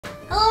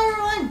Hello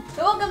everyone, and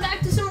welcome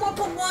back to some more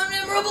Pokemon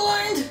in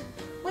Rubberland!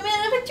 We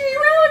made a victory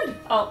road!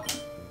 Oh.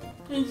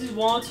 This is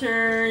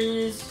Walter,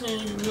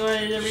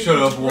 Shut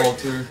up,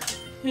 Walter.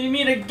 You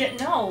mean to get-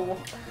 no.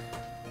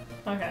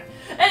 Okay.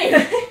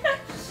 Anyway,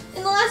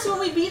 in the last one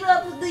we beat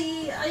up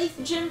the Ice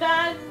Gym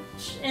Badge,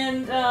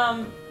 and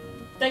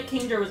that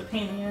Kingdra was a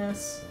pain in the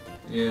ass.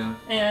 Yeah.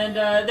 And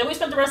then we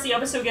spent the rest of the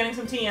episode getting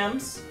some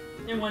TMs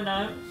and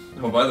whatnot.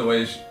 Oh, by the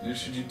way,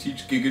 should you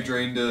teach Giga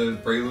Drain to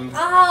Breloom?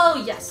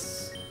 Oh, yes.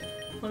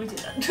 Let me do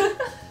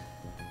that.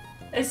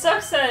 It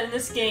sucks that in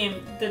this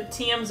game, the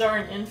TMs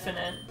aren't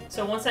infinite.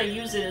 So once I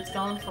use it, it's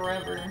gone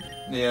forever.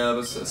 Yeah,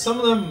 but some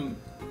of them,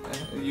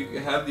 you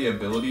have the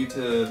ability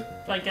to...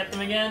 Like, get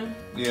them again?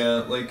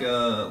 Yeah, like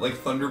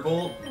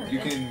Thunderbolt, you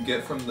can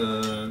get from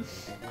the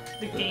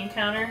game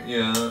counter?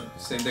 Yeah,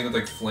 same thing with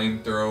like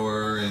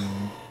Flamethrower and...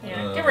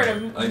 Yeah, get rid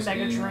of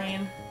Mega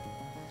Drain.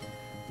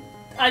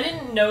 I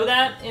didn't know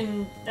that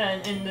in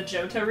the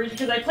Johto region,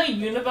 because I played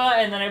Unova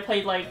and then I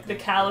played like the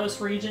Kalos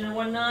region and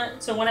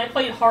whatnot. So when I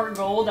played Heart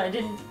Gold, I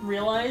didn't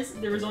realize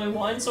there was only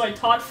one, so I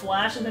taught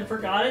Flash and then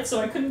forgot it, so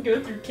I couldn't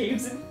go through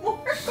caves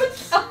anymore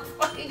without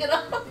fucking it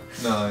up.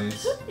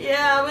 Nice.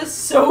 Yeah, it was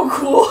so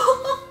cool.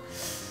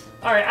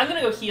 Alright, I'm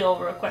gonna go heal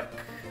real quick,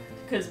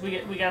 because we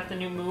got the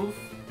new move.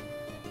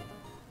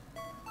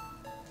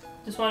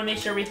 Just want to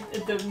make sure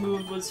the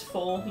move was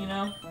full, you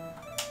know?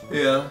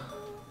 Yeah.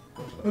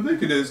 I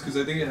think it is, because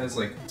I think it has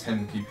like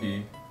 10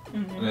 PP.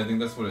 Mm-hmm. And I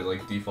think that's what it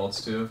like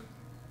defaults to.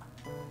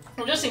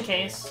 Well, just in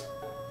case.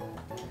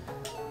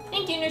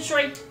 Thank you,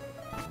 Nutrite.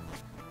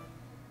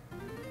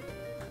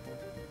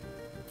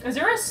 Is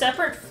there a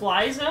separate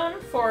fly zone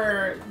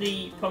for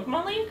the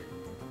Pokemon League?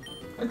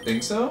 I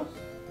think so.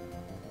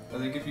 I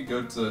think if you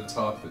go to the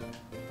top,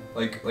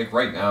 like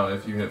right now,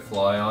 if you hit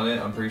fly on it,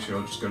 I'm pretty sure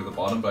it'll just go to the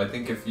bottom, but I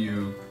think if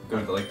you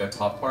go to like that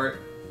top part,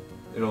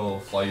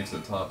 it'll fly you to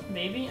the top.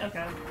 Maybe?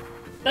 Okay.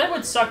 That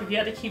would suck if you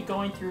had to keep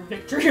going through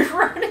Victory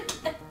Road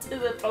to get to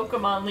the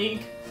Pokemon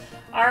League.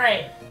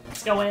 Alright,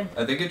 let's go in.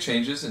 I think it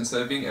changes.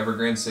 Instead of being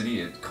Evergrande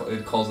City, it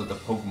calls it the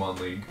Pokemon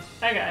League.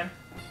 Okay.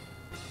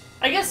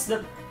 I guess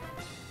the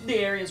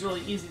area is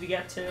really easy to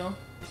get to.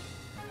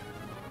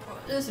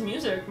 This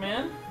music,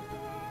 man.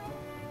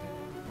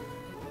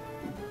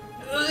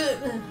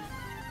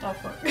 Oh,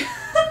 fuck.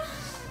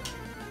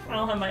 I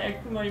don't have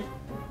my...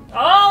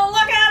 Oh,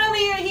 look at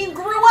him! He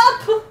grew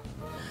up!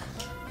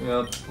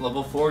 Yep,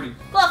 level 40.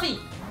 Fluffy!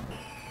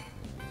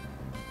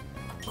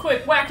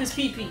 Quick, whack his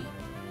pee-pee.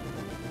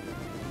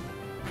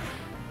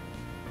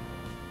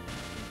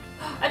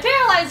 I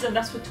paralyzed him!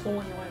 That's what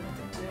totally annoying I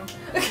think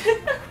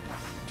too.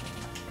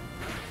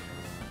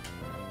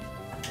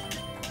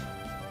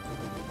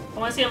 I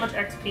want to see how much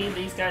XP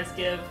these guys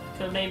give,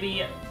 so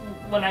maybe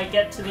when I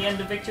get to the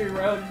end of Victory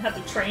Road and have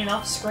to train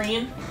off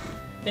screen,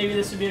 maybe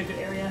this would be a good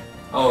area.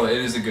 Oh, it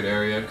is a good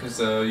area,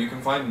 because you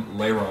can find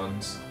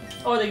Layrons.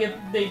 Oh,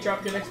 they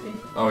drop good XP?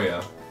 Oh,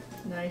 yeah.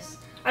 Nice.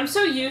 I'm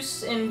so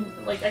used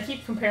in, like, I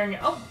keep comparing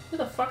it. Oh, who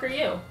the fuck are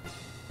you?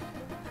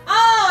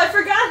 Oh, I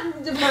forgot!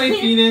 Hi,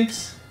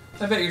 Phoenix.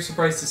 I bet you're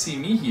surprised to see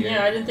me here.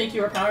 Yeah, I didn't think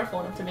you were powerful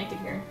enough to make it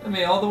here. I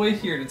made it all the way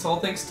here, and it's all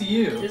thanks to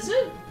you. Is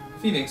it?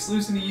 Phoenix,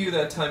 losing to you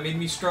that time made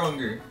me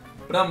stronger.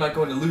 But I'm not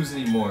going to lose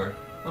anymore.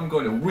 I'm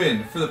going to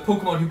win for the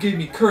Pokemon who gave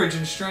me courage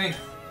and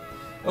strength.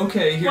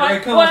 Okay, here I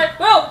come. What?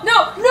 No!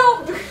 No!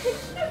 No!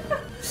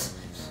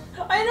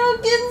 I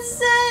don't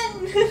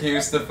consent!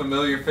 Here's the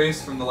familiar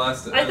face from the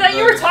last... I thought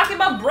you were talking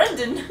about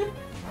Brendan.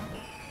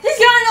 He's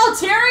got an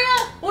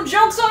Altaria? Well,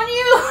 joke's on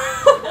you!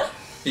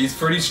 He's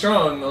pretty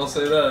strong, I'll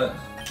say that.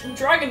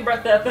 Dragon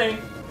Breath that thing.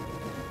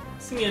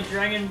 It's gonna be a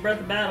Dragon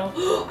Breath battle.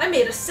 I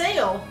made a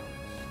sale!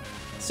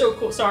 So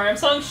cool. Sorry, I'm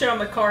selling shit on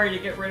Macari to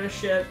get rid of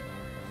shit.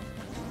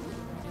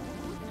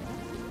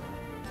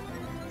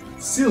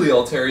 Silly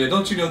Altaria,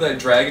 don't you know that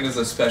dragon is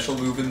a special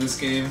move in this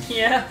game?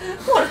 Yeah,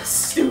 what a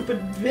stupid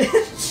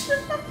bitch.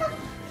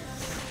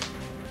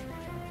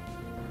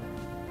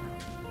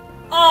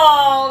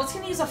 Oh, it's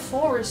gonna use a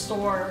full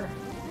restore.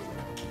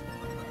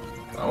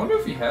 I wonder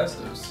if he has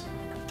those.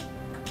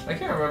 I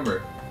can't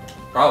remember.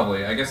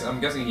 Probably. I'm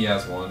guessing he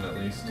has one at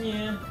least.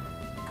 Yeah.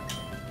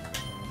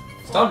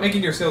 Stop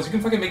making your sales. You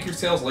can fucking make your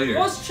sales later.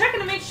 I was checking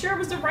to make sure it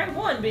was the right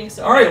one being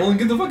sold. Alright, well then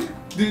get the fucking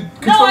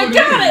No, I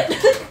got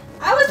it!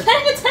 I was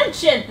paying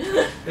attention!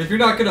 If you're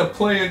not gonna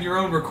play on your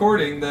own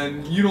recording,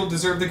 then you don't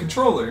deserve the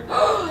controller.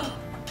 I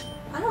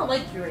don't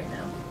like you right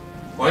now.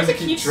 Why does it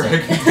keep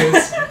dragging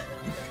this?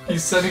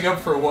 He's setting up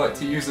for what?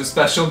 To use a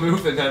special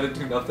move and have it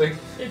do nothing?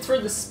 It's for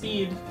the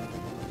speed.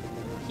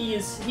 He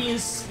is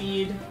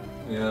speed.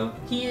 Yeah.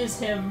 He is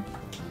him.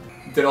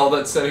 Did all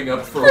that setting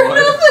up for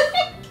what?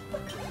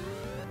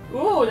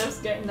 Ooh,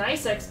 that's getting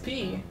nice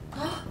XP.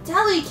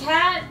 Deli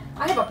Cat!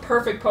 I have a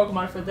perfect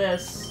Pokemon for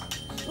this.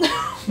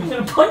 I'm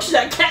gonna punch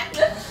that cat!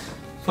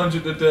 Punch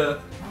it to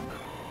death.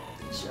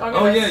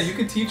 Oh yeah, you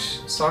could teach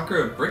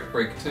Sakura Brick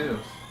Break too.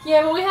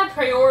 Yeah, but we have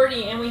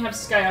Priority and we have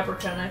Sky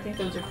Uppercut, and I think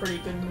those are pretty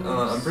good moves.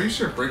 I'm pretty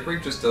sure Brick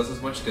Break just does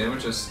as much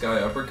damage as Sky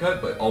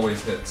Uppercut, but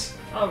always hits.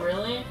 Oh,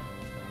 really?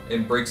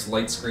 and breaks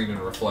light screen and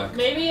reflect.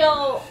 Maybe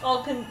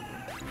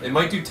It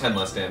might do 10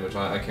 less damage,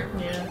 I can't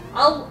remember. Yeah.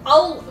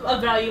 I'll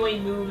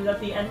evaluate moves at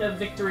the end of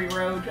Victory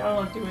Road. I don't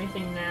want to do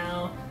anything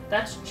now.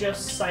 That's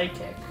just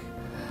Psychic.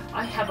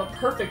 I have a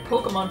perfect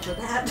Pokemon for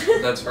that.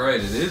 That's right,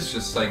 it is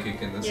just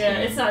Psychic in this game. Yeah,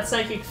 it's not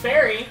Psychic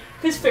Fairy,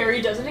 because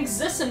Fairy doesn't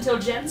exist until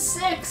Gen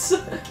 6.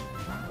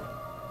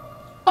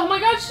 Oh my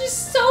god, she's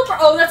so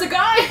oh, that's a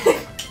guy!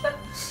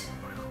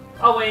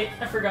 Oh wait,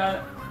 I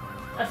forgot.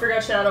 I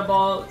forgot Shadow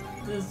Ball.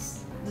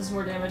 This is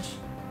more damage.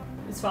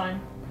 It's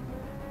fine.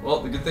 Well,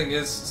 the good thing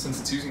is,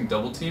 since it's using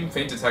Double Team,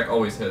 Feint Attack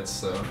always hits,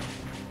 so...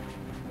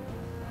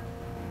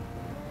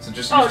 So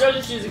just use... don't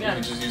just use again.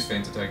 You can just use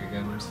Feint Attack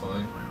again, it's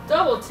fine.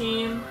 Double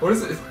Team. What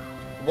is it?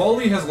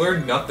 Wally has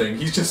learned nothing,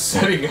 he's just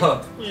setting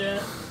up.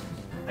 Yeah.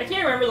 I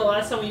can't remember the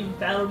last time we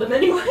battled him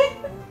anyway.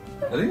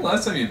 I think the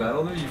last time you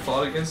battled him, you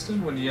fought against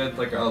him when he had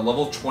like a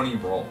level 20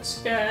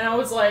 Ralts. Yeah, and I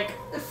was like,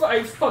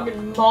 I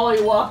fucking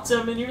mollywopped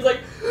him, and he was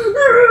like,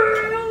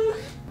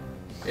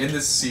 in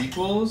the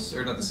sequels,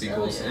 or not the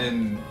sequels, yeah.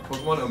 in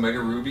Pokemon Omega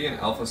Ruby and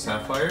Alpha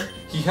Sapphire,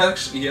 he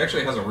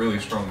actually has a really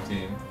strong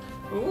team.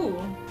 Ooh.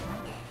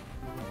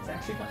 It's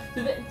actually fun.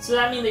 So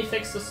that mean they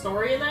fixed the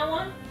story in that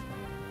one?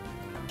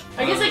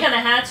 I guess they kind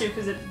of had to,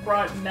 because it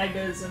brought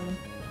Megas and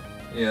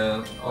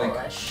yeah, all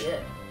that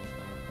shit.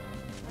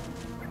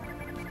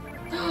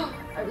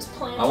 I was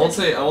playing. I won't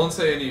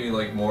say any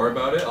like more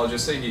about it. I'll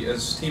just say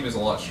his team is a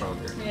lot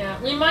stronger. Yeah,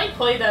 we might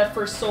play that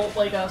for a Soul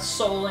Link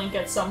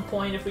at some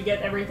point if we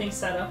get everything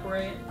set up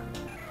right.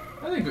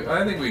 I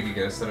think we could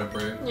get it set up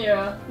right.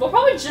 Yeah, we'll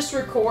probably just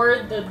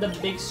record the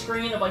big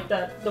screen of like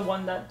the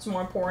one that's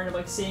more important of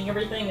like seeing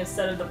everything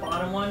instead of the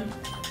bottom one.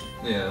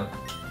 Yeah.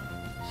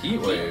 Heat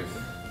Wave.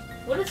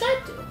 What does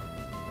that do?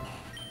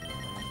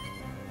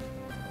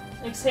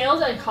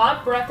 Exhales a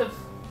hot breath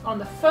on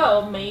the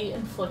foe may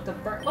inflict a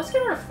burn. Let's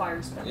get rid of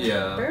Fire Spin.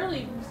 Yeah. I'm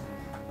barely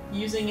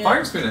using it.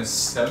 Fire Spin has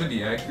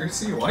 70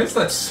 accuracy? Why is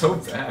that so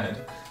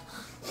bad?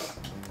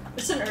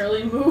 It's an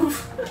early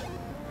move.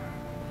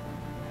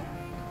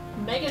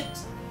 Mega.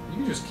 You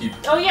can just keep...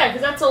 Oh yeah,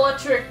 because that's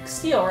Electric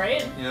Steel,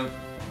 right? Yep.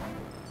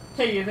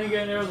 Hey, you think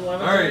I know the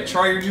level? Alright,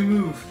 try your new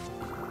move.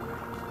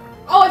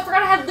 Oh, I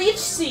forgot I had Leech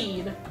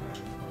Seed!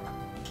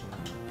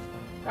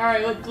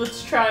 Alright,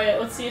 let's try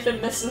it. Let's see if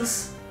it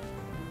misses.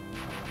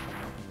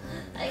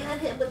 I got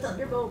hit with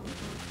Thunderbolt.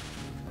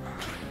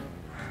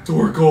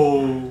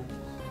 Torkoal!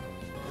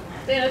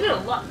 Damn, I did a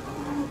lot.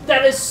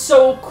 That is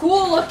so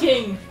cool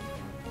looking!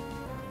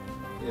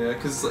 Yeah,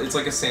 because it's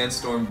like a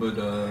sandstorm, but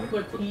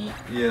With heat.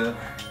 Yeah.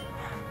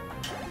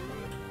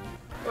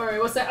 Alright,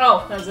 what's that?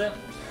 Oh, that was it.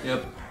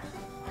 Yep.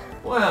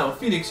 Wow,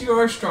 Phoenix, you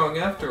are strong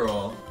after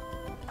all.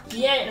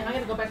 Yeah, and I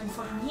gotta go back and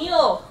fucking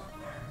heal!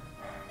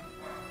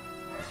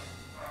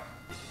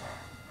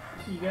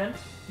 You good?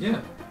 Yeah.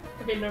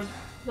 Okay, no,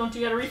 don't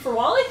you gotta read for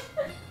Wally?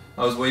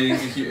 I was waiting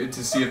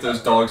to see if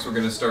those dogs were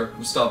gonna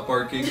stop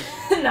barking.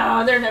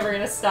 No, they're never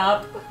gonna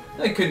stop.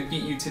 I couldn't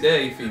beat you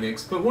today,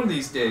 Phoenix, but one of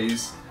these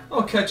days,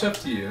 I'll catch up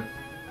to you.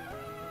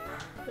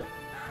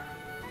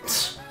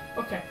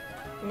 Okay,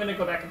 I'm gonna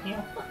go back and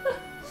heal.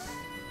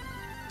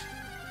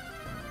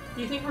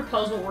 Do you think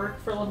Repels will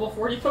work for level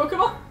 40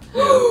 Pokemon?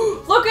 Yeah.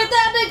 Look at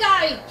that big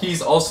guy!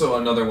 He's also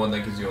another one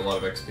that gives you a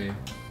lot of XP.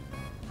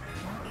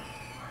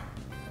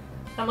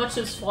 How much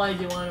does Fly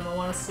do on him? I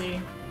want to see.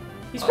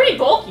 He's pretty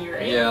bulky,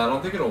 right? Yeah, I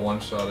don't think it'll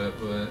one-shot it,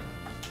 but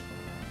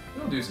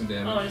it'll do some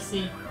damage. Oh, I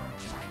see.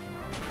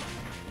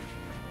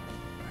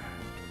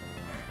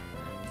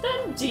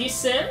 Then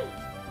decent.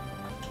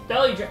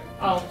 Belly Dra-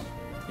 oh.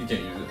 You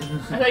can't use it.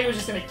 I thought he was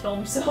just gonna kill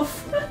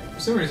himself. For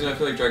some reason, I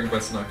feel like Dragon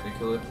Breath's not gonna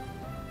kill it.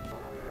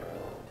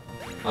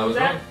 I was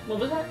that? wrong. What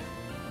was that?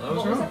 I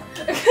was wrong.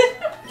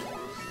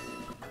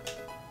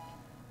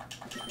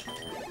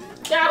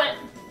 Got it!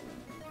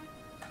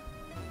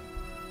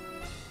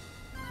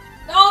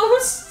 Oh,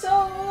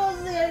 so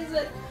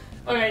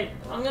okay,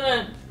 I'm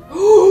gonna.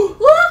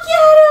 Look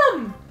at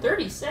him!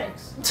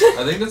 36.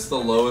 I think that's the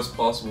lowest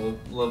possible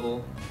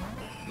level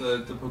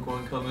that the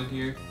Pokemon come in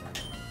here.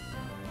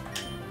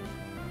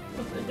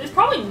 It's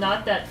probably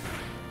not that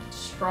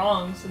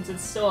strong since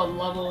it's still a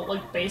level,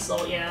 like base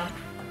level, yeah.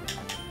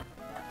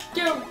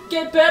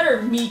 Get better,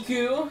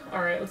 Miku!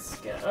 Alright, let's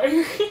get out of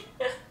here.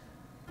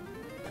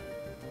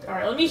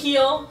 Alright, let me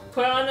heal,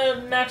 put on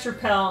a Max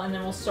Repel, and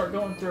then we'll start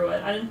going through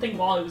it. I didn't think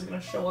Wally was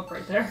gonna show up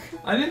right there.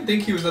 I didn't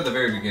think he was at the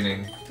very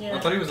beginning. Yeah. I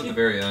thought he was at the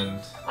very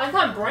end. I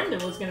thought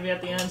Brendan was gonna be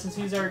at the end since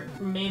he's our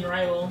main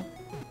rival.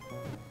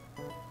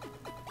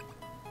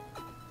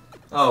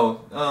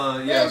 Oh,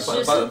 yeah, That's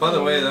just by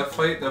the way, that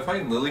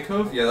fight in Lily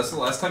Cove, yeah, that's the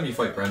last time you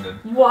fight Brendan.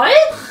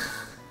 What?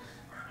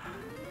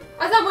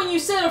 I thought when you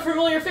said a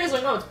familiar face,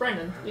 like, oh, it's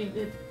Brendan.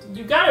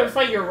 You gotta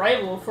fight your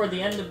rival before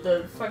the end of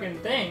the fucking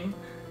thing.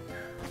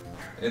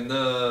 In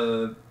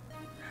the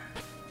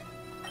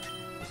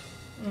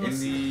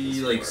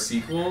like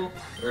sequel,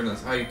 or no,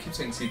 I keep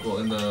saying sequel,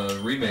 in the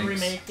remakes.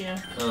 Remake,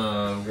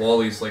 yeah.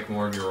 Wally's like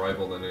more of your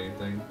rival than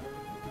anything.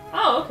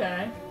 Oh,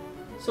 okay.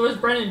 So what does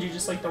Brendan do,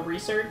 just like the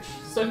research?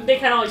 So they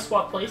kind of like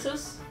swap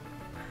places?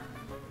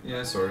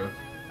 Yeah, sort of.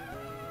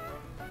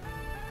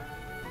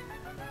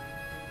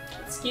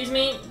 Excuse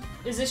me,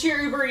 is this your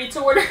Uber Eats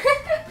order?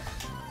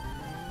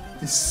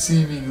 The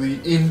seemingly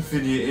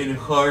infinite and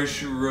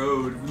harsh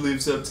road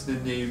lives up to the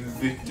name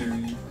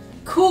Victory.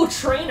 Cool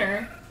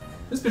trainer.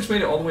 This bitch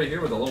made it all the way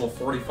here with a level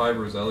 45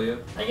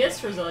 Roselia. I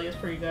guess Roselia's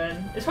pretty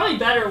good. It's probably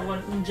better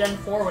when in Gen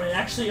 4 when it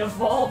actually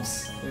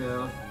evolves.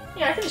 Yeah.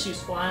 Yeah, I can just use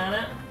Fly on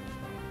it.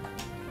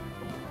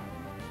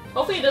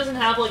 Hopefully it doesn't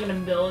have like an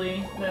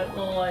ability that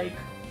will like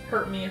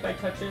hurt me if I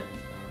touch it.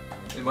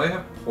 It might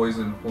have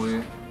Poison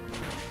Point.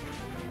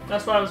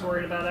 That's what I was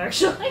worried about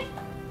actually.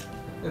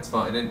 It's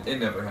fine, it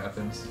never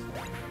happens.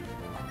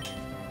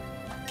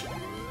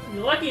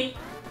 You're lucky.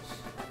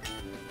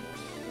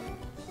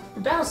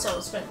 The battle style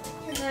was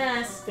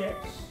fantastic.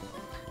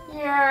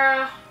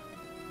 Yeah.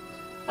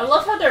 I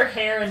love how their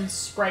hair and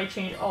sprite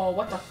change. Oh,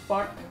 what the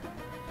fuck?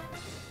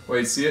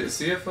 Wait, see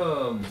if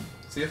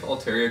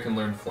Altaria can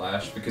learn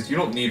Flash, because you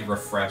don't need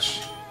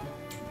Refresh.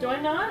 Do I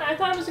not? I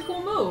thought it was a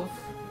cool move.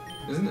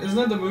 Isn't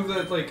that the move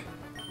that like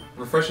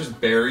refreshes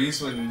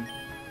berries when?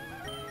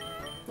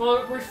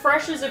 Well, it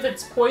refreshes if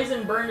it's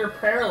poisoned, burned, or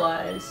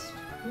paralyzed.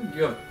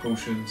 You have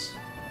potions.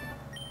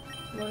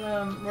 When,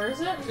 where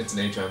is it? It's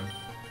an HM.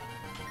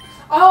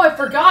 Oh, I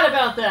forgot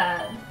about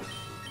that!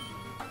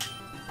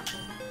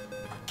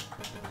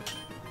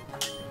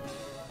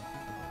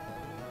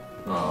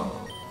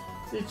 Oh.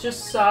 It's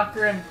just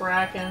Soccer and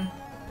Bracken.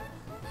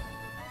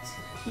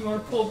 You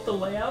want to pull up the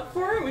layout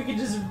for it? We could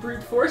just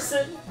brute force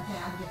it. Okay,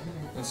 I'll get in a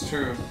minute. That's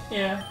true.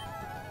 Yeah.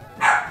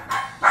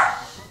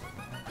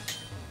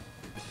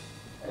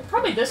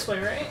 Probably this way,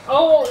 right?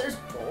 Oh, there's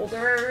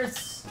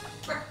boulders.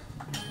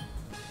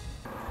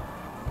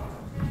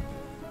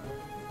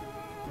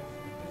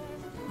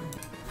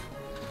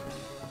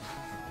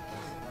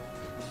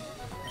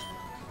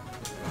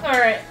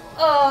 Alright,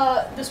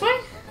 this way?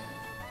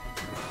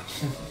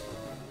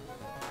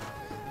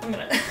 I'm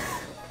gonna...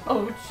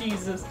 Oh,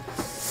 Jesus.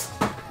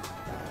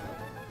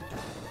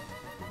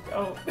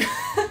 Oh.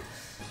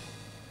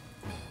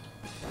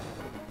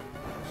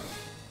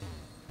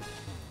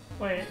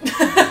 Wait.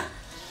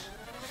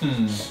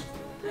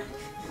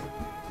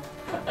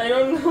 I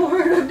don't know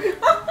where to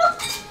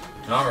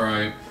go.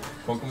 Alright.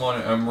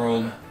 Pokemon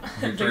Emerald,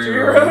 Victory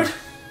Road.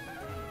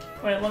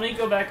 Wait, let me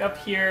go back up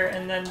here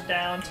and then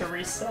down to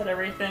reset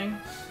everything.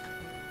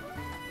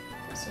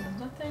 So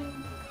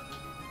nothing.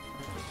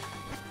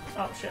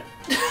 Oh shit.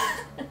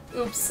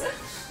 Oops.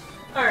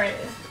 Alright.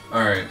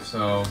 Alright,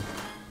 so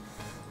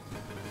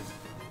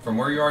from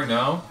where you are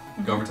now,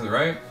 go over to the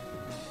right,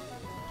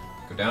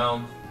 go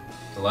down,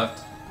 to the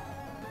left,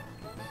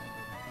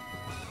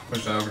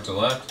 push that over to the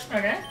left.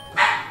 Okay.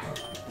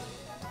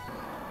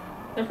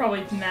 They're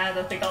probably mad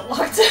that they got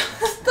locked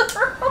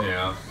out.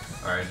 Yeah.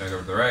 Alright, now go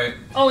to the right.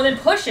 Oh, and then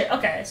push it.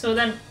 Okay, so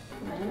then...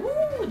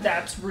 Ooh,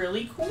 that's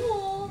really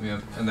cool.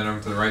 Yep, and then over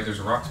to the right there's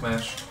a Rock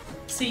Smash.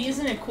 See,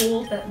 isn't it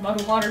cool that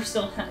Mudwater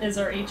still is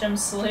our HM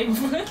slave?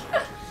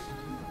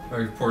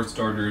 Our port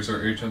starter is our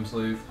HM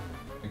slave.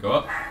 And go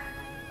up.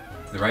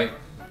 To the right.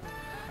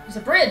 There's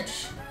a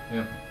bridge.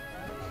 Yep.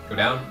 Go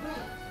down.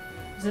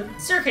 There's a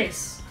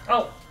staircase.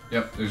 Oh.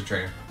 Yep, there's a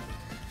trainer.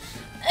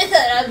 I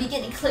thought I'd be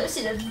getting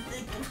closer to the...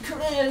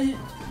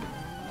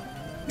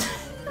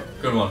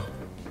 Good one.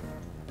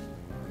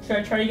 Should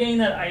I try getting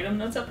that item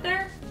that's up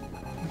there?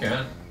 You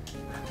can.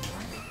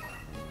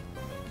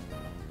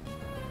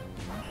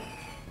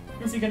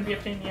 Is it gonna be a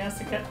pain in the ass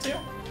to get to?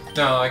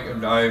 No,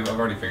 I've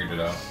already figured it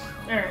out.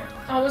 Alright.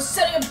 I was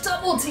setting up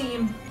double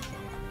team!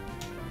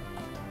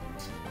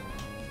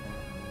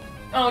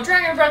 Oh,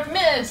 Dragon Breath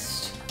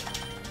missed!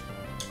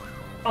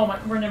 Oh my,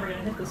 we're never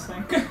gonna hit this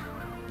thing.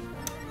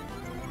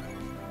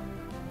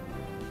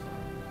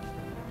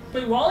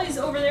 Wait, Wally's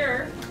over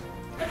there.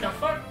 What the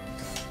fuck?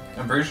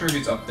 I'm pretty sure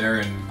he's up there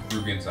in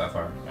Ruby and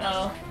Sapphire.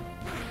 Oh.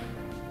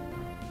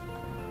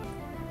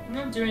 I'm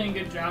not doing a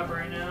good job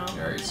right now.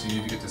 Alright, so you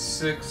need to get to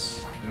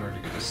 6. In order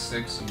to get to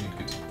 6, you need to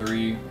get to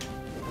 3. In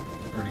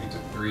order to get to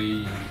 3, you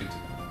need to get to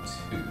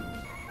 2.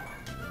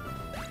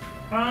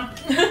 Huh?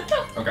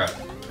 Okay.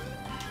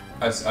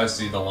 I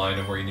see the line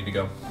of where you need to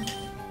go.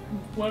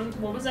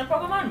 What was that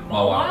Pokemon?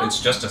 Oh wow,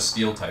 it's just a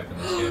steel type in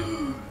this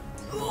game.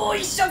 Oh,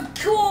 he's so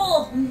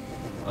cool!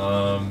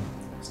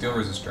 Steel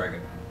versus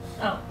Dragon.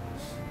 Oh.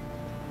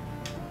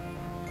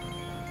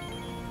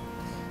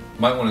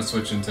 Might want to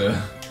switch into...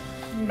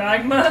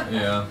 Magma?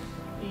 Yeah.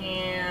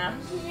 Yeah.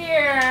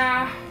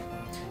 Yeah.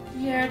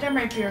 Yeah, that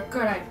might be a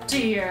good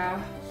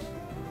idea.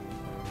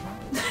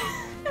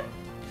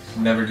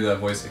 Never do that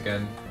voice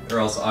again, or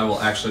else I will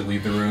actually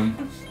leave the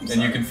room,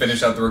 and you can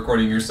finish out the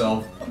recording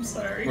yourself. I'm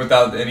sorry.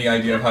 Without any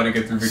idea of how to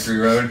get through Victory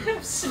Road.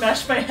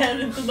 Smash my head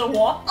into the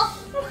wall.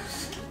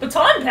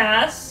 Baton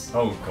Pass?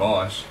 Oh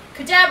gosh.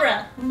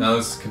 Kadabra! Now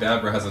this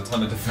Kadabra has a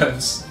ton of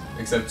defense,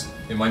 except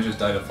it might just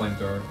die to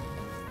Flamethrower.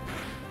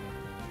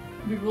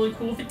 It'd be really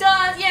cool if it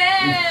does!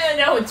 Yeah!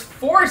 Now it's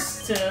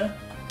forced to...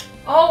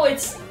 Oh,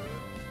 it's...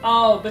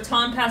 Oh,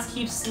 Baton Pass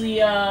keeps the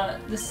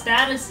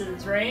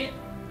statuses, right?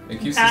 It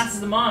keeps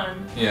passes them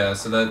on. Yeah,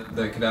 so that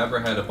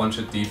Kadabra had a bunch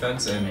of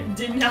defense and... It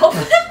didn't help.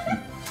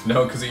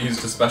 No, because he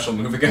used a special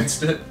move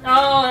against it.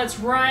 Oh, that's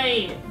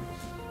right.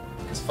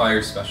 It's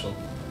fire special.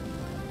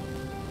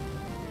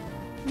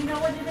 You know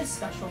what? It is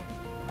special.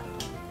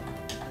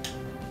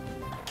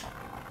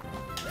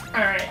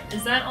 Alright,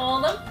 is that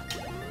all of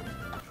them?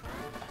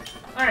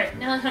 Alright,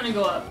 now time to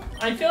go up.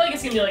 I feel like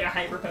it's gonna be like a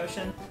hyper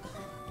potion.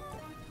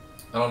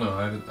 I don't know.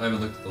 I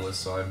haven't looked at the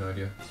list, so I have no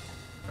idea.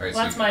 Alright,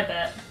 Well, so that's my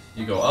bet.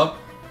 you go up,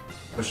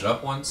 push it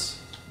up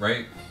once,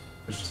 right,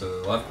 push it to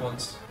the left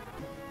once,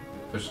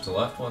 push it to the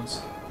left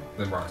once,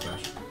 then rock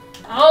smash.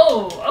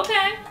 Oh,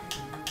 okay.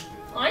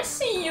 I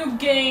see you,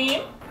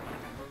 game.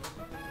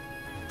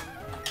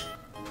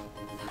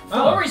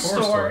 Full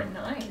restore.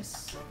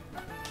 Nice.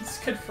 It's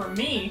good for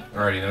me.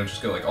 Alrighty, now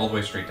just go like all the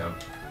way straight down.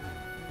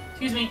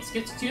 Excuse me.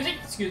 Excuse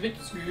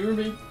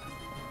me.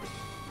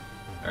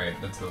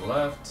 Alright, then to the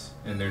left,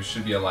 and there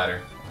should be a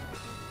ladder.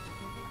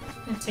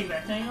 Take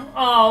that thing out.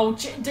 Oh,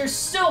 there's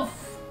still.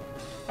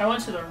 I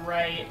went to the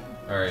right.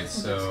 Alright,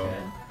 so.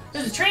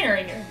 There's a trainer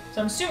right here,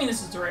 so I'm assuming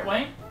this is the right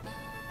way.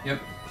 Yep.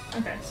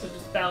 Okay, so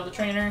just battle the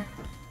trainer.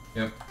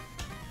 Yep.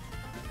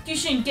 You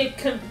shouldn't get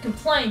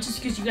compliant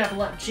just because you have a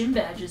lot of gym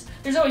badges.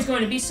 There's always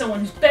going to be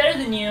someone who's better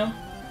than you.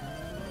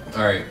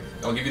 Alright,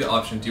 I'll give you the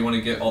option. Do you want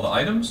to get all the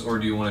items, or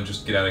do you want to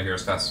just get out of here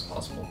as fast as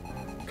possible?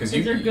 Because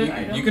you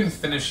can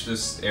finish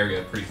this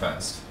area pretty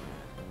fast.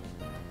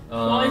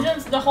 Well,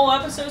 isn't the whole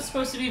episode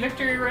supposed to be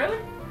Victory Road?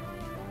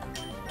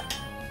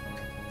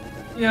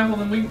 Yeah, well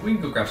then we can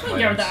go grab some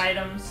items. Grab the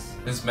items.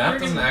 This map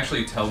doesn't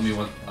actually tell me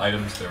what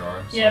items there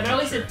are. So yeah, but at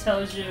least it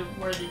tells you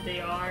where they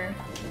are.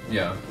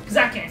 Yeah. Because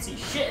I can't see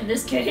shit in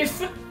this cave.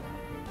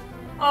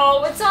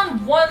 Oh, it's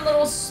on one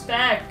little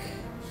speck.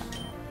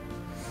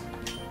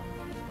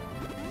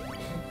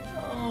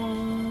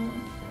 Oh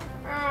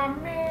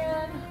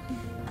man.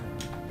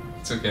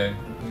 It's okay.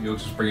 You'll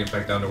just bring it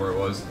back down to where it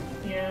was.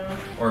 Yeah.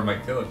 Or it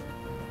might kill it.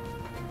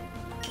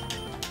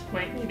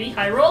 Wait, maybe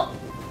high roll?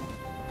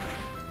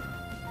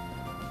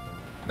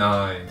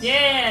 Nice.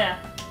 Yeah.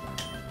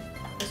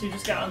 Guess we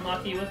just got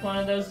unlucky with one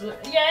of those.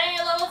 Yay,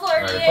 level 4!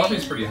 Alright,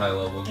 Fluffy's pretty high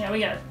level. Yeah, we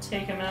gotta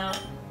take him out.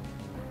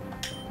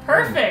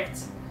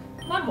 Perfect!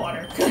 Mud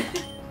water.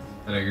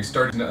 I know, you're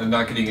starting to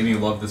not getting any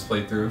love this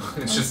playthrough.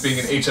 It's just being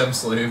an HM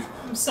slave.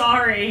 I'm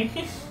sorry.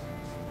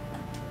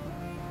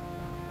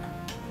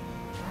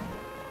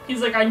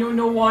 He's like, I know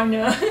no one.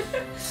 Alright,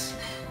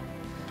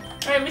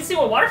 let's see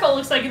what Waterfall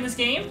looks like in this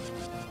game.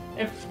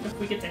 If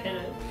we get to hit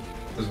it.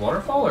 Does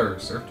Waterfall or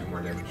Surf do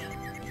more damage?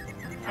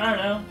 I don't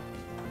know.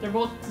 They're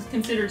both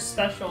considered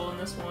special in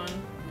this one.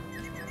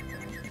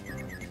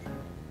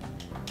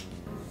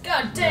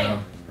 God damn!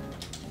 Yeah.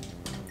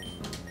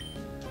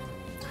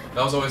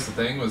 That was always the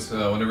thing, was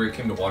whenever it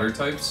came to water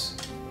types,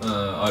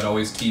 I'd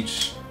always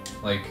teach,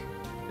 like,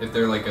 if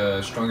they're like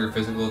a stronger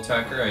physical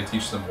attacker, I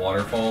teach them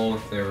Waterfall.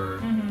 If they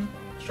were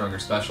stronger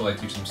special, I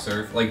teach them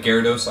Surf. Like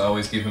Gyarados, I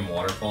always give him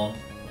Waterfall.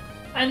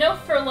 I know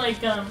for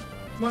like,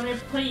 when I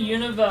play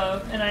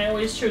Unova, and I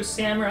always chose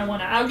Samurott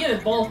one, I'll give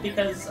it both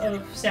because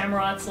of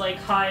Samurott's like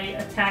high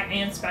attack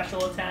and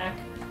special attack.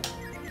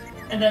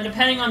 And then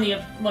depending on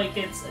the, like,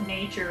 its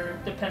nature,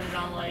 depending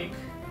on like,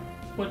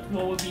 what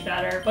would be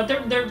better. But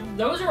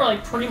those are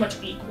like pretty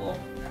much equal.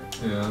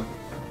 Yeah.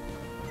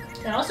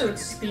 And also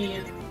its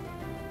speed.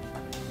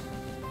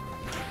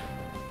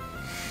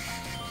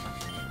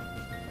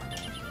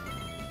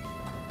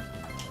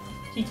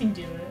 He can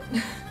do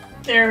it.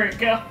 There we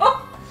go.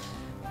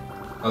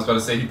 I was about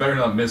to say, he better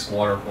not miss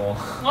Waterfall.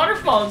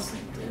 Waterfall's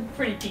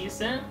pretty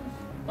decent.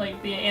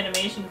 Like, the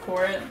animation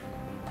for it.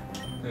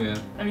 Yeah.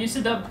 I'm used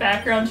to the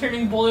background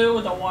turning blue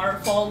with a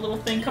waterfall little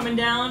thing coming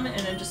down, and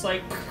then just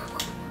like...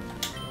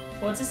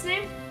 What's his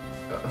name?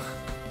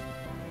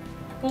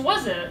 What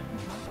was it?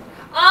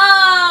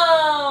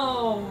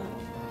 Oh!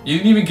 You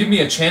didn't even give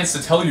me a chance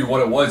to tell you what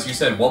it was. You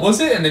said, what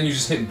was it? And then you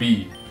just hit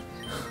B.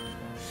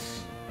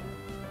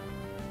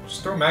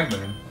 Just throw Magma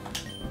in.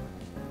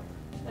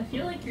 I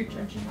feel like you're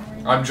judging me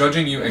right now. I'm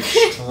judging you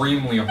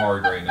extremely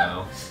hard right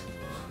now.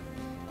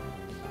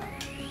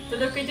 But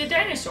look at the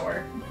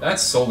dinosaur.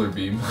 That's Solar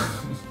Beam.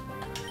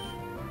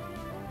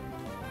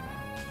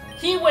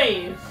 Heat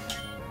Wave!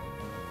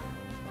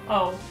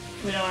 Oh,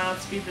 we don't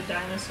outspeed the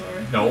dinosaur.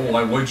 No,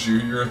 why would you?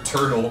 You're a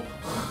turtle.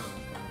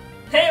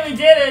 Hey, we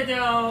did it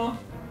though!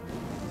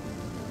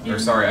 Or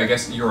sorry, I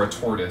guess you're a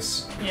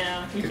tortoise.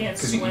 Yeah, we can't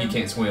swim. Because he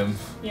can't swim.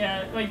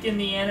 Yeah, like in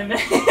the anime.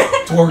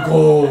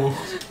 Torgo!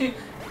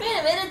 Wait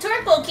a minute,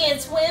 Torgo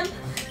can't swim!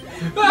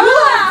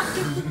 Ah!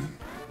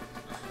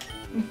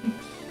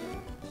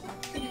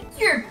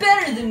 You're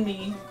better than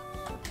me!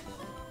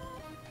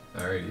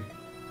 Alrighty.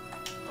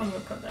 I'm gonna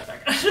put that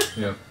back on.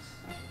 Yep.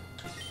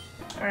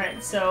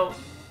 Alright, so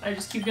I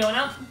just keep going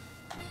up?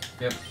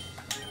 Yep.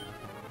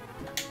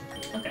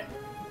 Okay.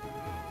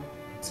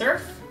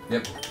 Surf?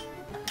 Yep.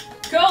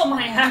 Go,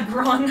 my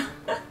Aggron!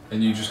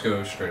 And you just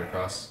go straight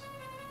across.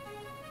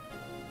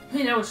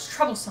 You know, it's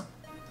troublesome.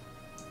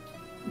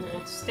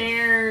 Little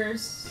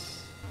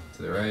stairs.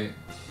 To the right.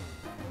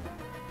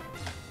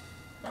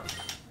 Oh.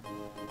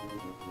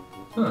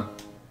 Huh.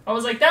 I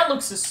was like, that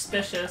looks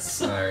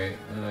suspicious. Alright,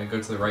 go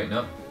to the right and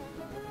up.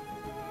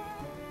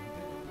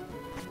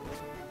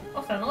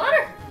 I found the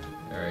ladder.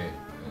 Alright,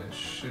 and it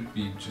should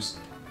be just...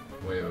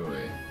 Wait.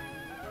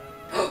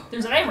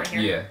 There's an item right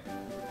here. Yeah.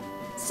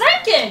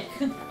 Psychic!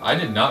 I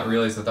did not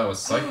realize that was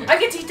psychic. I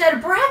can teach that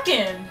at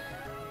Bracken!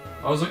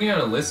 I was looking at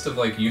a list of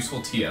like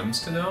useful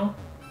TMs to know.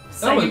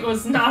 Psychic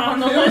was not on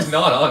the list? It was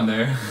not on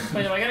there.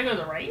 Wait, do I gotta go to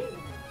the right?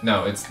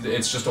 No, it's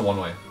just a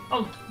one-way.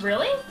 Oh,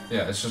 really?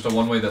 Yeah, it's just a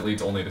one-way that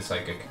leads only to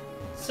psychic.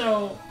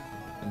 So...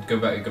 Go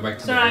back to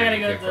so the now I area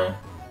gotta you go came to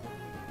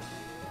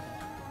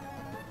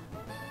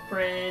the...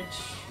 bridge.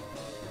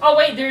 Oh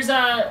wait, there's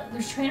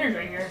trainers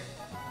right here.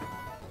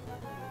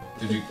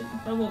 Did you...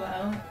 Double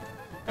battle.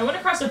 I went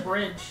across a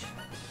bridge.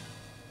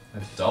 A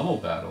double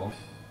battle?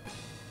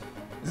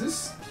 Is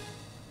this...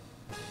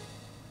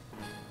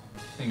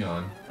 Hang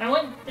on. I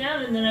went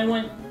down and then I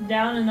went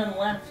down and then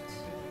left.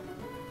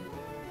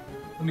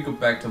 Let me go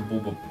back to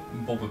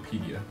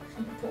Bulbapedia.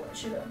 Pull that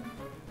shit up.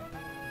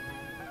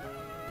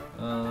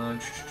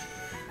 Wait.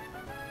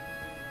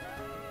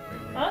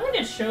 I don't think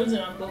it shows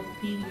it on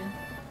Bulbapedia.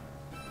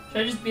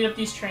 Should I just beat up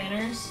these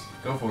trainers?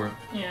 Go for it.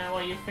 Yeah,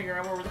 while you figure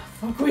out where the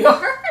fuck we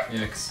are.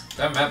 Yeah, 'cause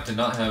that map did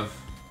not have...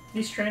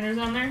 These trainers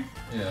on there?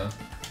 Yeah.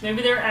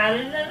 Maybe they're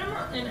added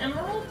in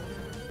Emerald?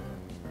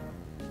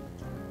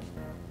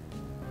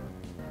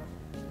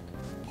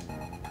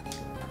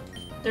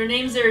 Their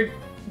names are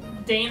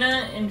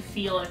Dana and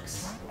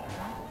Felix.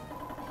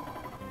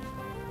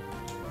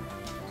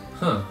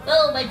 Huh.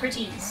 Oh, my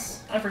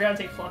pretties! I forgot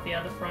to take Fluffy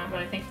out of the front, but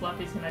I think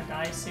Fluffy's gonna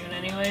die soon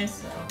anyway,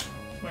 so...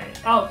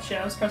 Wait. Oh, shit,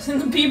 I was pressing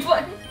the B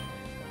button.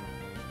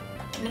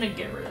 I'm gonna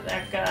get rid of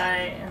that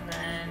guy, and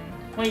then...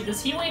 Wait,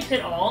 does Heat Wave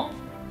hit all?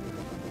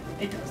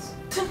 It does.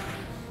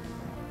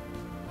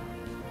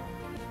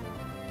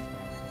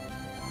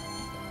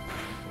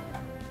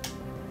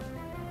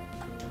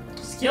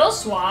 Skill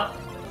swap?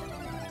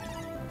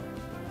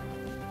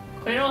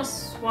 Claydol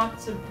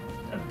swaps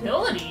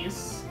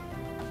abilities?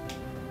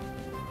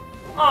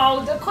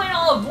 Oh, the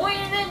Claydol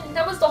avoided it?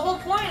 That was the whole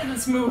point of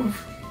this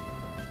move.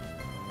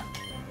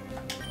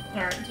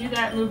 Alright, do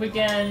that move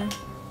again.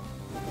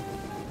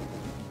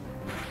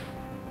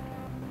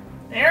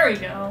 There we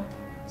go.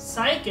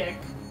 Psychic.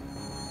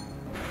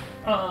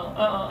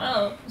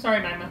 Uh-oh.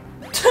 Sorry, Magma.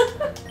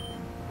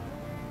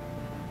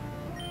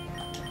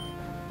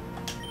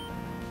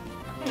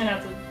 I'm gonna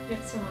have to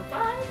get some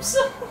revives.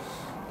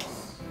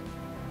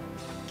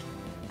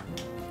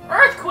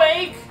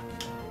 Earthquake!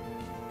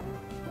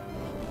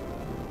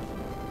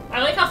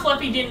 I like how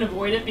Fluffy didn't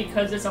avoid it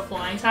because it's a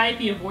flying type.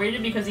 He avoided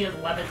it because he has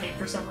levitate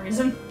for some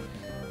reason.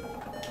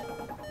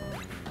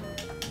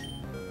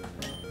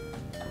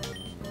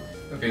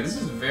 Okay, this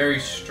is very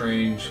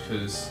strange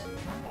because...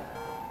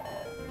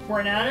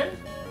 Weren't added?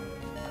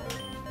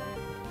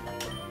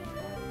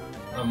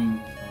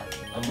 I'm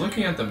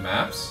looking at the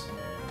maps,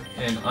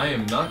 and I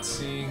am not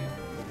seeing...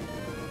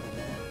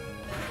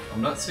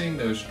 I'm not seeing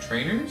those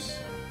trainers.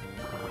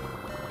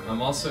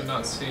 I'm also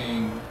not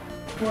seeing...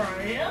 Where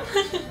are you?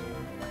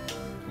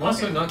 I'm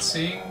also not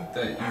seeing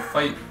that you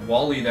fight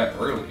Wally that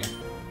early.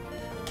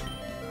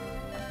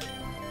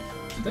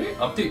 Did they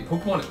update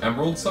Pokemon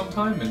Emerald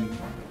sometime? And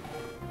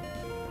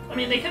I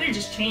mean, they could have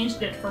just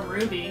changed it from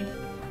Ruby.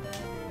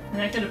 And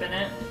that could have been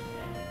it.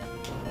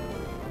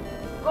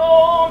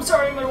 Oh, I'm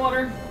sorry,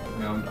 Mudwater.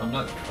 yeah, I'm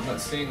not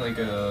seeing like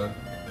a...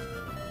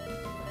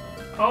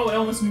 Oh, it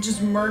almost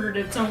just murdered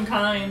its own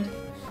kind.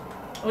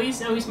 At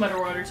least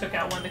Mudwater took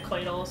out one of the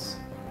Claydols.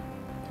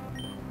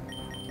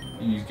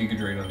 You use Giga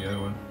Drain on the other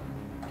one.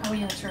 Oh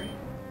yeah, that's right.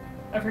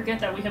 I forget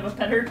that we have a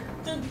better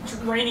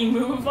draining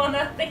move on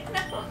that thing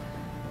now.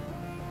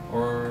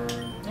 Or...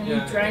 And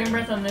yeah, you Dragon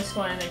Breath on this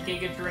one and then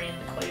Giga Drain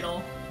the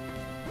Claydol.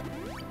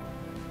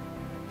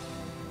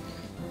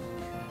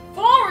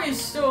 Fall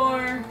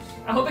Restore!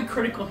 I hope it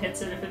critical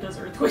hits it if it does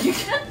Earthquake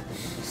again.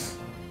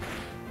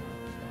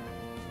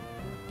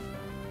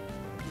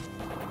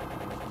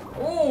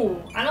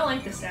 Oh, I don't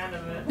like the sound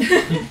of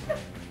it.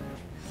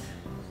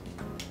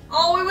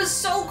 Oh, it was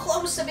so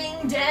close to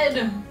being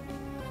dead!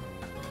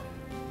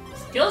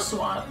 Skill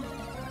swap.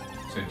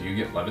 So do you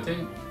get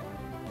Levitate?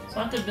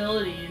 Swapped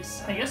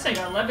abilities. I guess I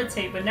got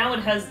Levitate, but now it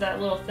has that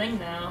little thing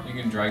now. You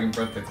can Dragon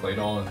Breath the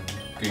Claydol and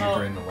Giga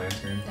Drain the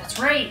Lantern. That's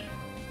right!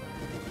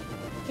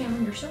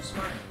 Damn, you're so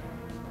smart.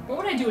 What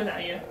would I do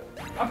without you?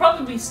 I'll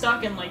probably be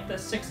stuck in, like, the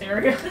 6th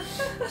area.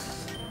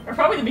 Or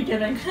probably the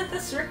beginning.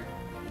 That's right.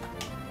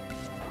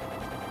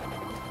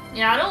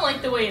 Yeah, I don't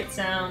like the way it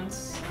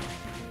sounds.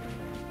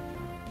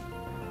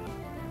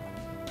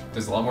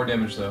 Does a lot more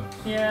damage though.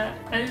 Yeah,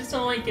 I just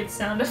don't like its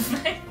sound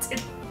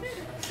effect.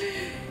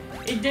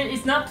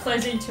 It's not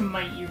pleasant to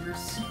my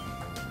ears.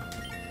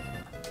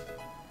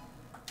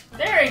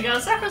 There you go,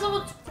 Sakura's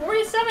level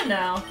 47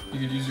 now. You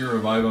could use your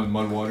Revive on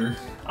Mudwater.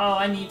 Oh,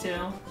 I need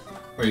to.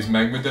 Wait, is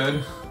Magma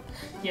dead?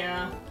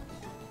 Yeah.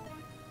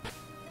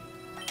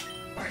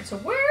 Alright, so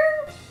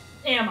where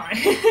am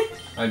I?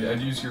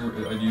 I'd use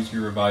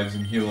your revives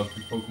and heal up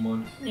your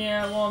Pokemon.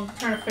 Yeah, well, I'm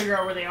trying to figure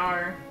out where they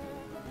are.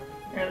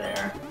 There they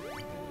are.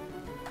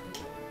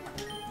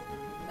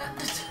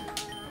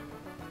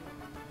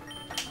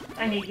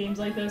 I hate games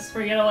like this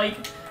where you gotta,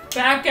 like,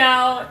 back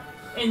out,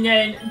 And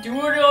then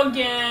do it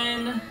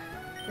again.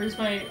 Where's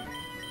my...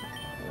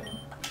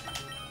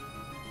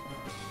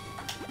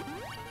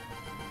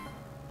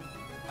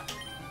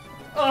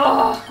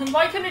 Oh,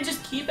 why couldn't I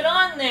just keep it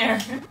on there?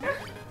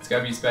 It's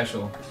gotta be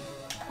special.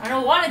 I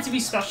don't want it to be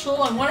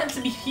special, I want it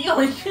to be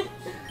healing.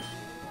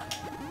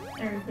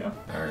 There we go.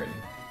 Alright.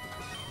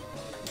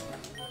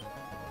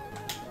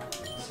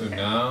 So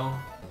now...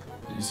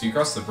 So you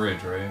cross the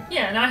bridge, right?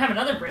 Yeah, now I have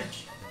another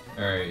bridge.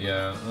 Alright,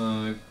 yeah.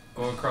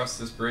 Go across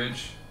this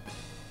bridge.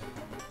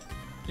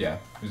 Yeah,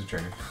 there's a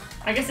trainer.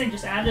 I guess they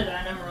just added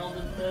an emerald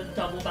in the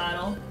double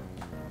battle.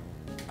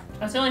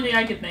 That's the only thing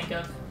I could think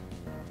of.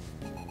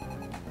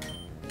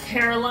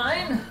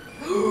 Caroline!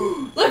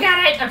 Look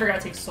at it! I forgot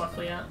to take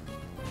Swiftly out.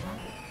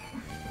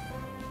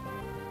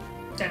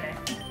 Okay.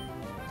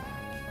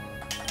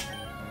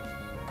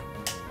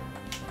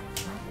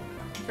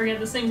 Forget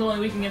this thing's only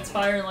weak against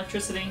fire and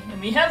electricity,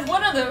 and we have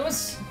one of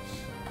those!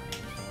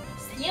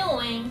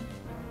 Stealing!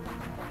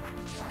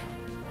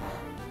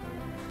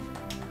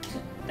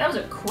 That was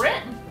a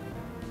crit!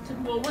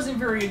 Well, it wasn't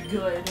very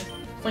good.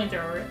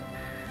 Flamethrower.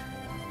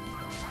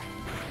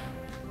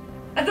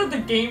 I thought the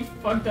game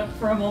fucked up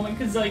for a moment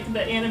because like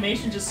the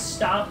animation just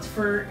stopped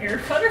for air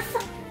cutter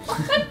for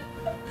one.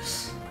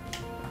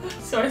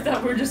 So I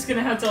thought we were just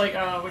gonna have to like,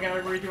 oh, we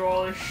gotta redo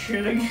all this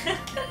shit again.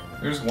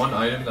 There's one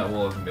item that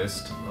we'll have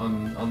missed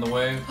on the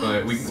way,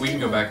 but we can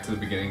go back to the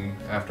beginning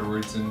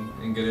afterwards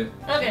and get it.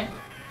 Okay.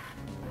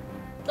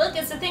 Look,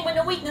 it's the thing with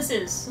no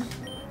weaknesses.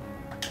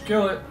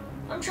 Kill it.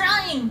 I'm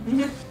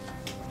trying.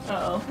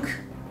 Uh-oh.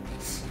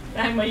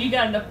 Magma, you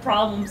got enough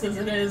problems as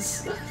it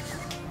is.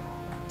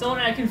 Don't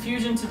add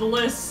confusion to the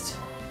list.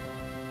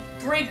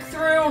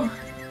 Breakthrough!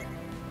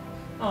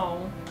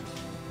 Oh.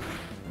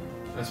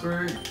 I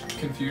swear,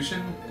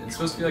 confusion, it's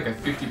supposed to be like a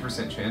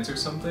 50% chance or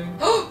something.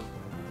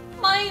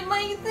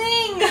 my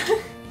thing!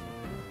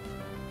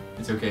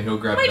 It's okay, he'll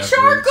grab my it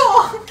afterwards.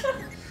 charcoal!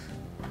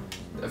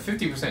 A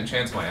 50%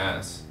 chance, my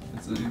ass.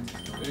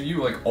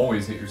 You like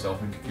always hit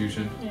yourself in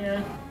confusion.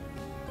 Yeah.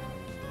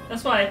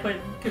 That's why I put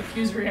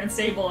Confusory on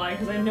Sableye,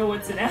 because I know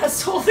it's an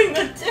asshole thing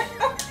to do.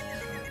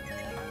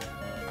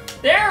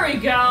 There we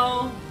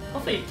go!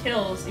 Hopefully it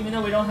kills, even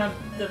though we don't have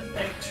the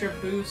extra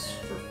boost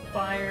for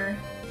fire.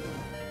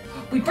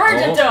 We burned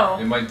it though!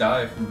 It might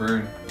die from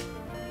burn.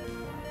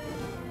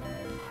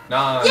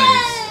 Nice!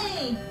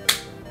 Yay!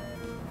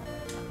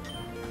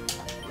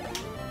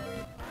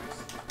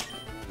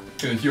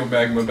 Gonna heal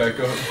Magma back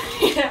up.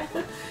 Yeah.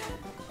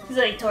 He's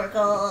like,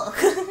 Torkoal.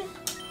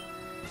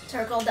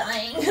 Torkoal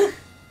dying.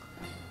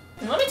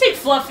 And let me take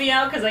Fluffy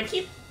out, because I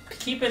keep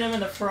keeping him in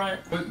the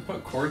front.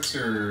 Put quartz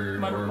or...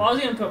 I was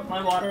gonna put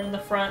my water in the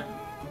front.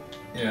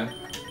 Yeah.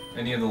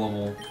 Any of the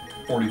level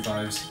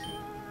 45s.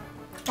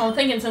 I'm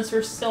thinking since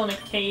we're still in a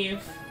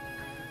cave.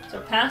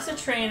 So past the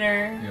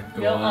trainer, Yep,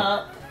 go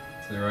up.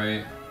 To the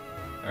right.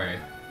 Alright.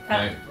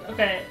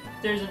 Okay,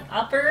 there's an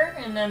upper,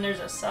 and then there's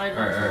a side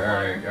one.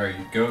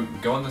 Alright.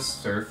 Go on the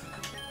surf.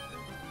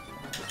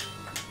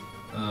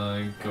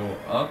 Go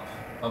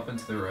up and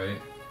to the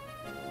right.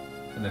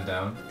 And then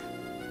down.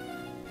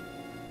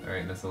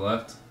 Alright, that's the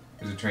left.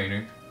 There's a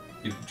trainer.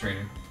 Get the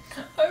trainer.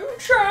 I'm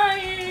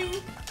trying!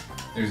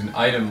 There's an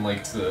item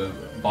like to the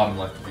bottom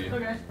left of you.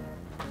 Okay.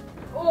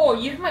 Oh,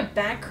 you have my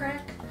back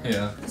crack?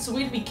 Yeah. It's a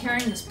way to be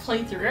carrying this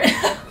playthrough,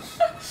 right?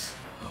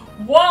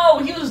 Whoa,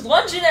 he was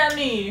lunging at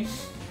me!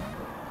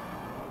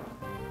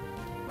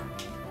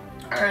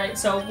 Alright,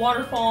 so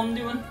waterfall I'm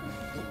doing.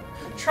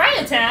 Try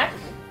attack!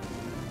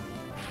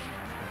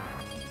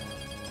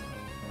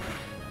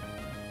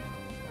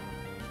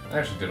 I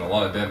actually did a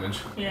lot of damage.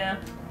 Yeah.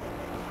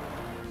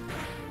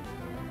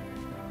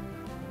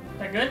 Is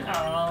that good?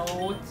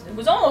 Oh, it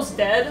was almost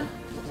dead.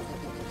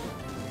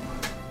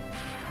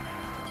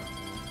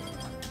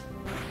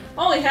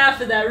 Only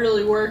half of that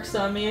really works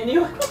on me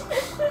anyway.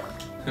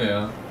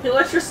 Yeah. The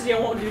electricity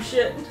won't do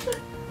shit.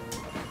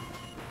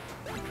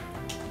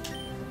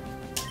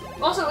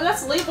 Also,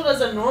 that's labeled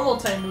as a normal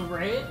type move,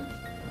 right?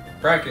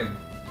 Bracken.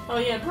 Oh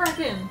yeah,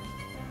 Bracken.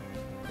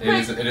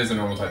 It is a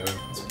normal type move.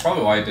 It's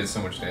probably why it did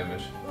so much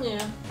damage.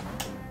 Yeah.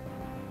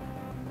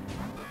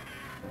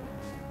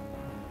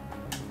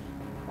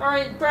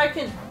 Alright,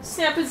 Bracken,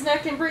 snap his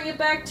neck and bring it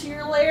back to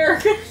your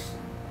lair.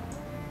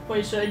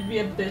 Wait, should I be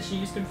a bitch and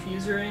use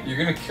Confusory? You're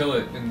gonna kill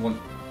it in one...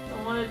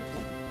 I wanna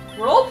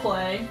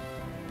roleplay.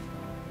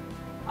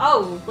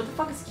 Oh, what the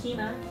fuck is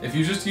Kina? If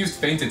you just used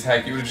Feint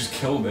Attack, you would've just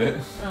killed it.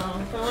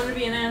 Oh, if I wanted to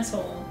be an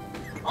asshole.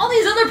 All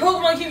these other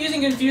Pokemon keep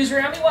using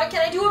Confusory on me, why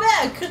can't I do it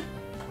back?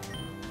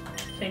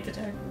 Feint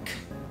Attack.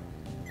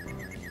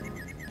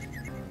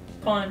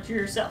 Punch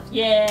yourself.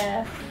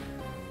 Yeah!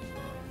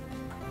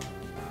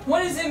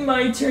 When is it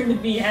my turn to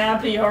be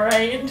happy,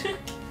 alright?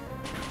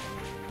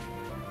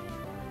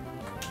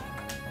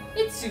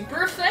 It's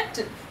super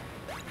effective.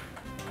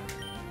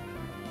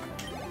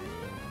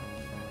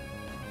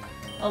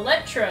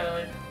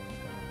 Electrode.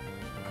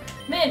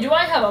 Man, do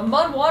I have a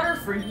mud water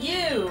for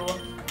you!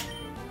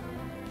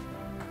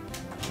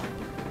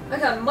 I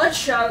got mud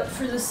shot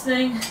for this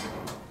thing.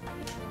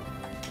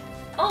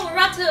 Oh, we're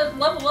about to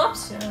level up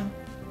soon.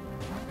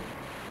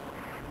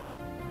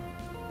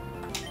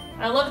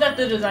 I love that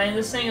the design of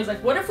this thing is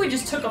like, what if we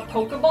just took a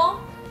Pokeball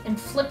and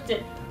flipped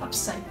it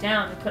upside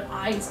down and put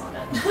eyes on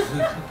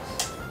it?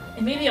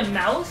 And maybe a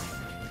mouth?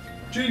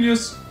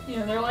 Genius!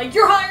 Yeah, they're like,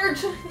 you're hired!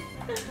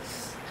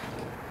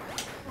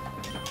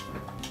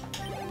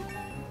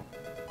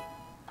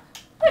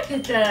 Look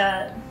at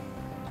that.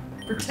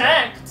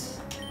 Protect.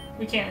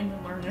 We can't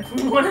even learn if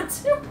we wanted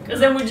to, because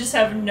then we just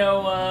have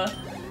no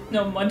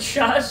mud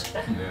shot.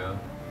 Yeah.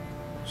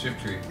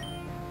 Shift tree.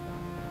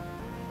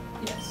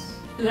 Yes.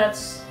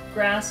 That's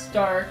grass,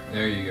 dark.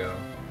 There you go.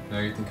 Now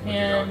you're thinking with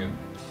your And noggin.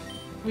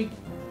 we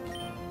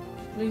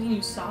can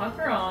use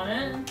soccer on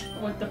it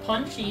with the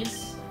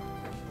punchies.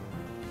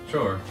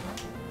 Sure.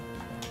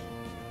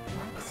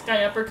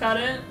 Sky uppercut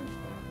it.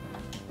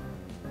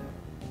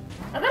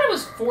 I thought it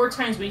was 4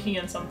 times weak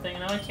against something,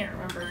 and now I can't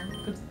remember.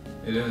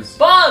 It is.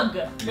 Bug! We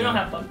Yeah. don't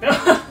have bug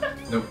though.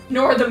 Nope.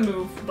 Nor the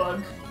move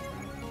bug.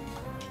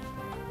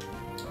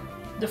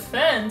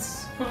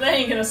 Defense? Well, that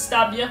ain't gonna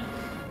stop you.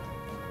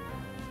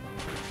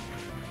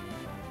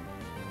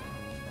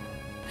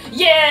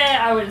 Yeah!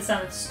 I would have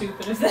sounded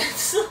stupid if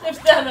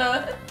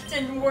that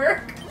didn't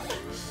work.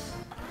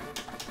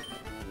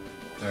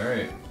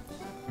 Alright.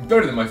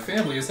 Better than my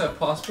family, is that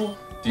possible?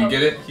 Do you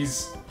get it?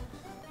 He's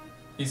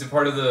a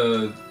part of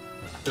the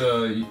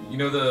you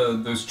know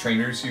those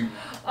trainers you.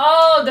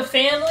 Oh, the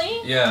family?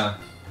 Yeah.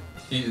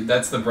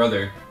 That's the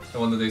brother. The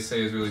one that they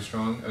say is really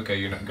strong. Okay,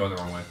 you're not going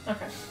the wrong way.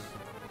 Okay.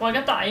 Well, I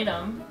got the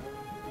item.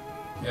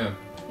 Yeah.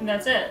 And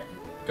that's it.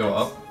 Go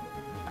up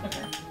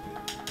Okay.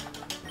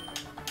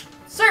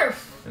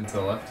 Surf! and to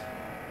the left.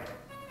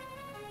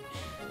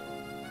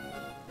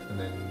 And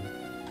then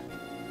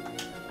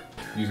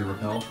use a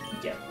repel.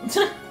 Yeah.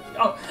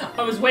 Oh,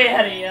 I was way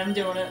ahead of you. I'm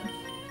doing it.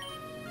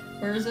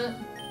 Where is it?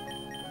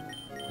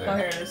 There. Oh,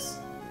 here it is.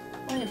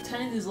 Oh, I have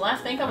 10 of these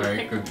left. I think I would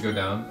Alright, pick. go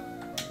down.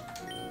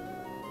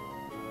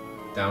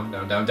 Down,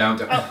 down, down, down,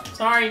 down. Oh,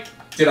 sorry.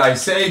 Did I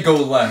say go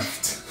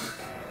left?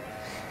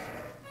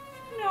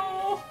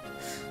 No.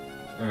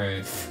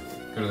 Alright.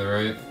 Go to the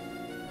right.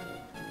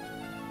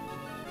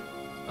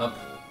 Up.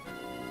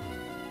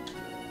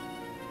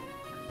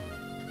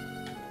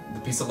 The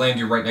piece of land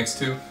you're right next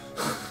to.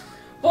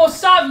 Well,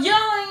 stop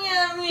yelling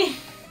at me!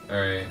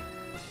 Alright.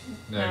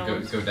 Now No.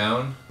 go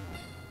down.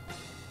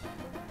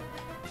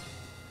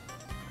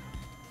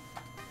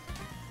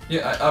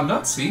 Yeah, I'm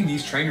not seeing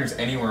these trainers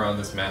anywhere on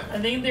this map. I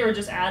think they were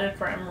just added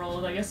for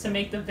Emerald, I guess, to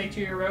make the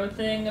Victory Road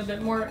thing a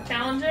bit more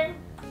challenging.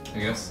 I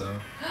guess so.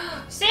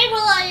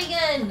 Sableye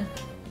again!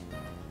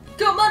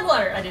 Go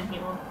Mudwater! I didn't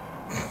heal him.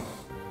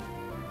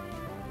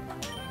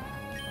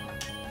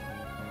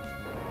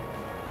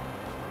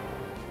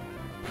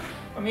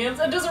 I mean, it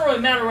doesn't really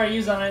matter what I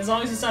use on it, as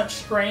long as it's not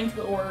Strength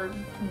or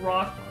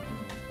Rock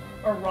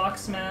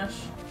Smash.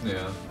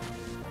 Yeah.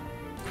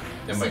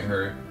 It might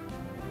hurt.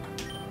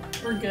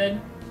 We're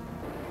good.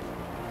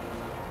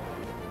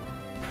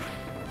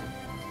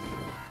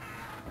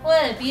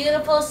 What a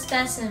beautiful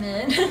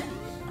specimen.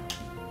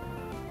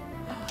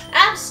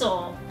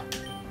 Absol!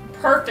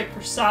 Perfect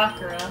for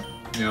Sakura.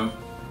 Yep.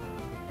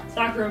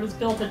 Sakura was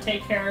built to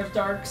take care of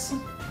Darks.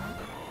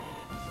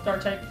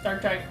 Dark type,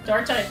 Dark type,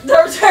 Dark type,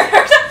 Dark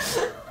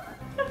type!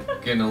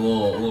 Getting a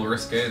little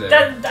risque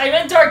there. I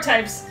meant Dark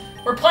types.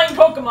 We're playing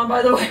Pokemon,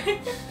 by the way.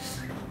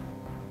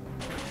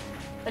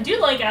 I do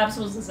like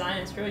Absol's design,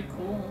 it's really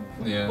cool.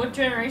 Yeah. What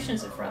generation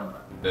is it from?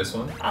 This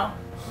one? Oh.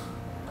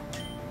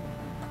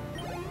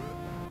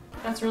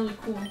 That's really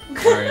cool.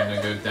 Alright,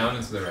 now go down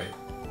and to the right.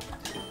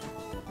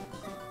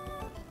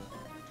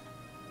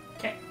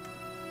 Okay.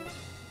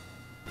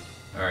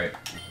 Alright.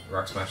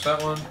 Rock smash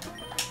that one.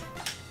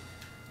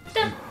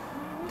 Dun,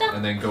 dun.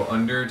 And then go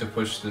under to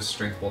push this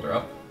strength boulder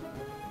up.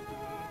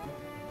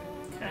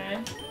 Okay.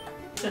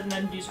 So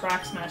then use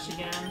Rock Smash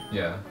again.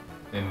 Yeah.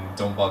 And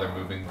don't bother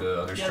moving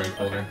the other The strength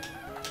other- boulder.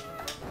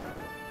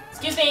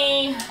 Excuse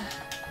me!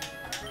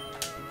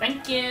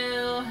 Thank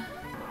you!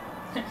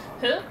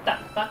 Who the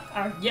fuck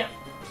are you?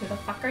 Who the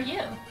fuck are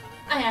you?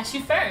 I asked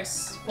you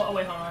first! Well,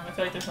 wait, hold on. I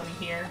feel like there's something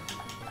here.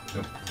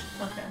 Nope.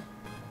 Okay.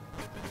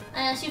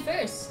 I asked you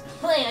first.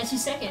 Well, I asked you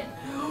second.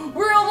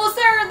 We're almost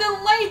there! The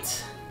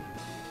light!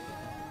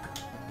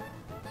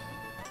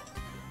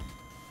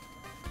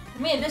 I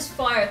made it this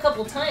far a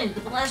couple times,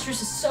 but the last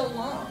stretch is so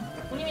long.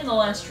 What do you mean the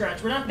last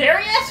stretch? We're not there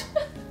yet?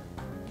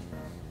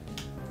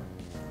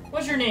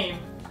 What's your name?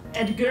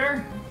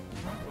 Edgar?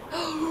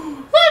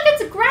 Look,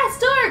 it's a grass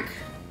dark!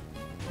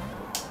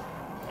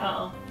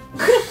 Uh-oh.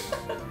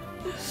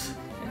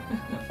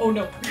 Oh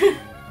no.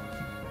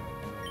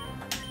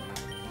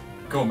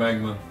 Go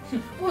Magma.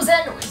 What was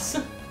that noise?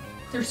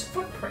 There's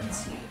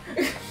footprints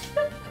here.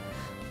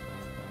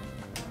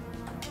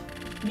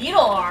 Needle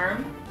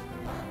arm?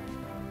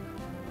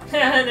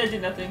 That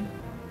did nothing.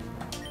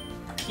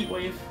 Heat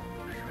wave.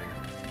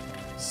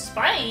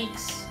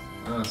 Spikes?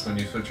 Oh, so when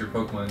you switch your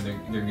Pokemon,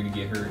 they're gonna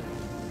get hurt.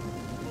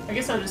 I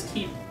guess I'll just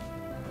keep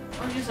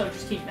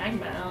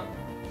Magma out.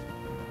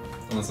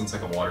 Unless it's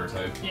like a water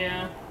type.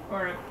 Yeah.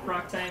 Or a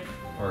rock type.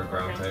 Or a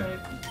ground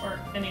type. Or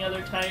any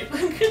other type.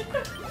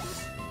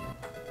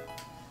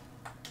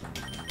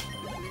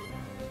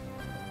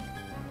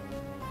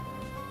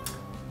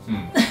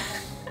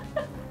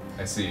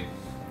 I see.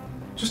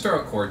 Just throw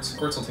out quartz.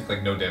 Quartz will take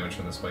like no damage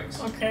from the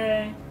spikes.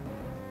 Okay.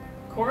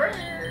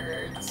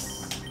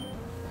 Quartz.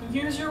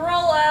 Use your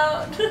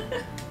rollout.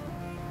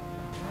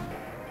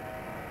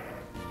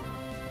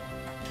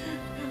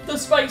 The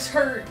spikes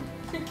hurt.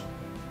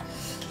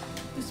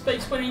 The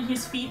spikes went in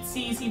his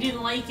feetsies. He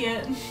didn't like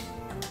it.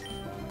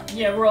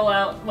 Yeah, roll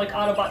out like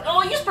Autobot.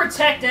 Oh, use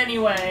protect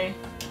anyway.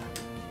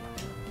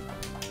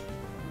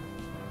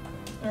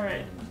 All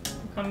right.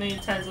 How many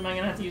times am I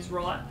gonna have to use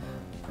rollout?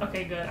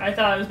 Okay, good. I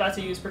thought I was about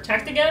to use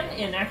protect again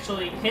and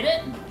actually hit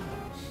it.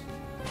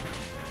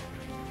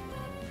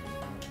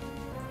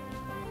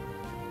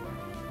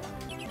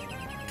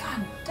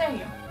 God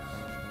damn.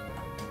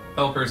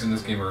 Helpers in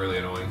this game are really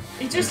annoying.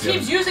 It just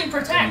keeps using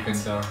protect. You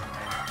can tell.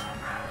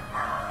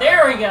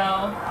 There we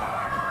go.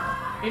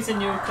 It's a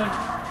new.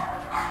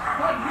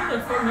 What? Who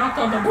the fuck knocked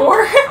on the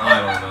door?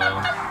 I don't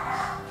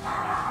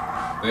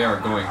know. They are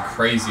going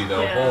crazy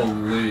though. Yeah.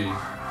 Holy.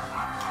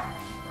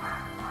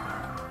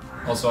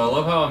 Also, I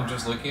love how I'm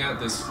just looking at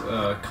this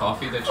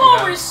coffee that you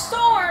have.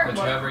 Restore! That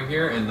you have right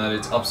here, and that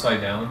it's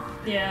upside down.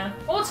 Yeah.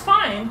 Well, it's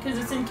fine because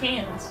it's in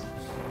cans.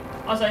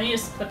 Also, I need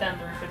to put that in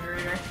the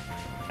refrigerator.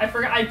 I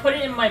forgot. I put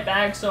it in my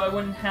bag so I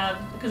wouldn't have,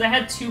 because I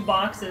had 2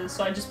 boxes,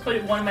 so I just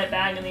put one in my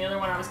bag and the other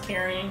one I was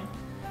carrying.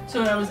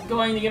 So when I was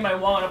going to get my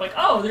wallet, I'm like,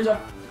 oh, there's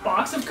a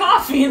box of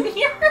coffee in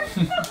here.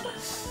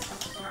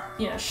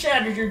 Yeah,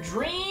 shattered your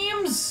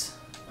dreams.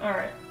 All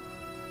right.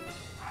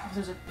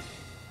 There's a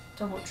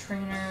double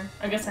trainer.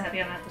 I guess I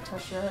gonna have to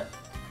touch that.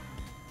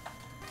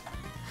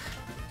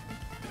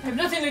 I have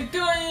nothing to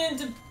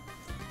do.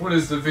 What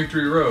is the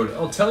victory road?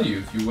 I'll tell you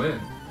if you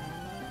win.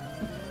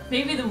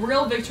 Maybe the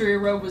real victory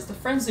road was the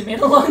friends we made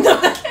along the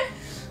way.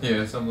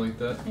 Yeah, something like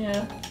that.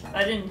 Yeah,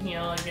 I didn't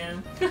heal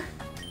again.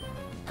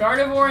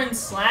 Gardevoir and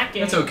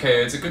Slacking. That's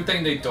okay. It's a good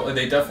thing they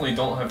definitely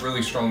don't have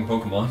really strong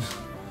Pokemon.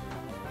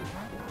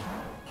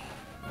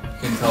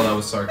 You can tell that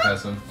was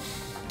sarcasm.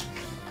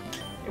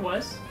 It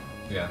was?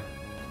 Yeah.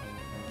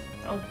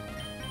 Oh.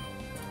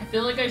 I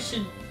feel like I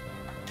should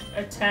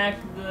attack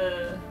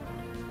the...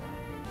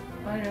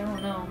 I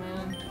don't know,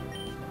 man.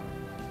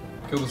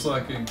 Kill the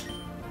Slacking.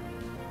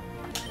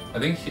 I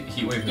think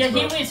Heat Wave hits Yeah,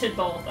 both. Heat Waves hit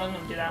both. I'm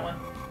gonna do that one.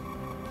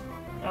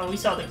 Oh, we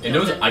saw the kill. It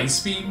knows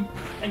Ice Beam?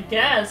 I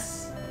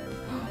guess.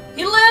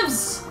 He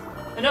lives!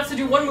 Enough to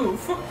do one move.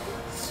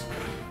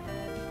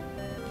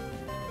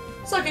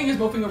 Slacking is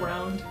moping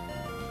around.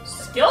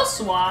 Skill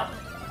swap?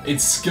 It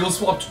skill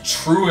swapped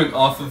Truant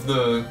off of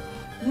the...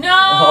 No!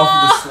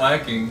 Off of the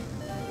Slacking.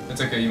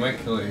 It's okay, you might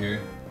kill it here.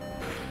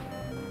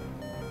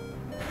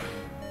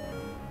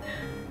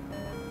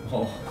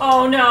 Oh.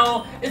 Oh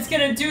no, it's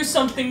gonna do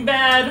something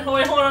bad. Oh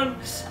wait, hold on.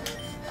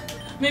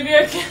 Maybe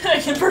I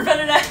can prevent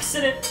an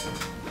accident.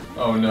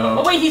 Oh no.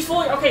 Oh wait, he's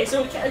fully okay.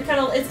 So it's kind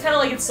of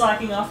like it's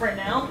slacking off right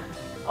now,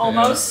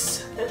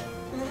 almost. Yeah.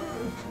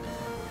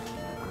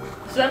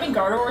 So that mean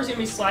Gardevoir is gonna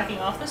be slacking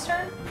off this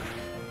turn?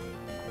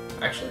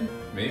 Actually,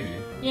 maybe.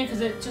 Yeah, because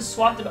it just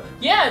swapped it.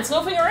 Yeah, it's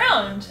loafing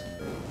around.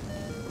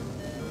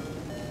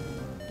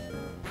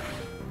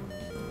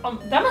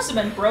 That must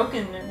have been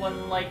broken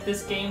when like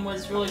this game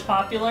was really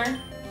popular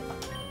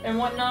and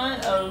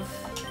whatnot, of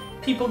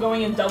people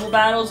going in double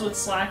battles with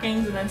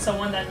Slackings and then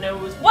someone that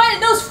knows what? It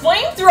knows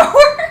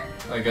Flamethrower?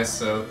 I guess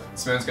so.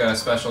 This man's got a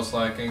special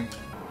Slacking.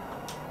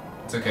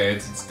 It's okay,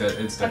 it's dead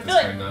this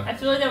turn now. I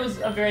feel like that was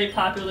a very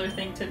popular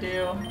thing to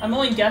do. I'm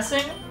only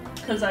guessing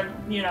because I've,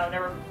 you know,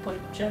 never played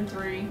Gen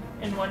 3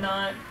 and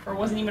whatnot, or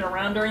wasn't even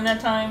around during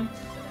that time.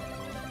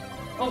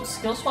 Oh,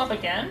 skill swap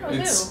again? Or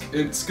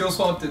It skill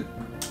swapped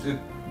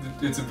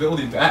its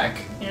ability back.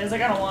 Yeah, it's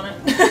like, I don't want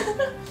it.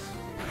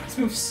 This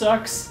move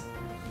sucks.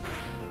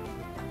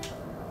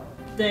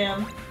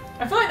 Damn.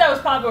 I feel like that was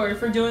popular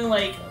for doing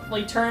like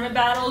tournament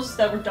battles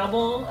that were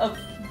double, of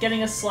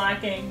getting a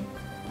Slacking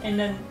and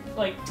then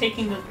like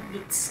taking the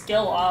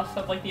skill off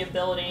of like the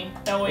ability.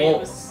 That way it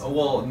was...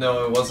 Well,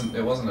 no, it wasn't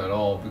at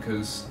all,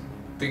 because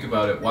think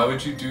about it. Why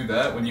would you do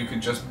that when you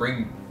could just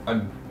bring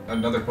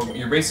another Pokemon?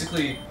 You're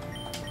basically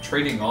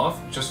trading off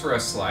just for a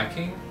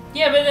Slacking.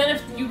 Yeah, but then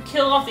if you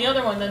kill off the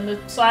other one, then the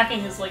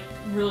Slacking is like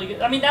really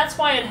good. I mean, that's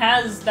why it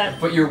has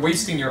that... But you're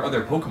wasting your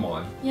other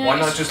Pokemon. Yeah, why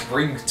not just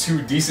bring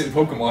 2 decent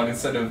Pokemon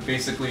instead of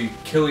basically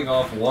killing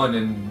off one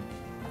and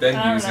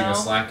then using a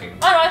Slacking?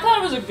 I don't know, I thought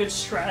it was a good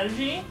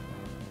strategy.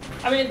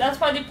 I mean, that's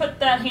why they put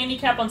that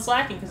handicap on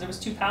Slacking, because it was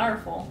too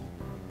powerful.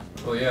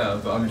 Well, yeah,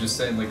 but I'm just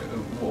saying, like,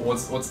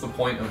 what's the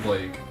point of,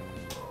 like,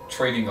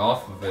 trading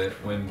off of it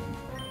when,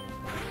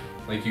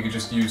 like, you could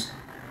just use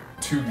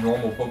 2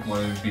 normal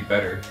Pokemon and it'd be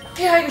better?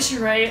 Yeah, I guess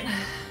you're right.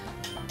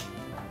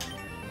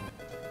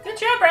 Good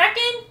job,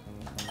 Bracken!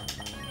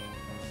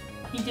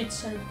 He did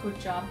such a good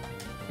job.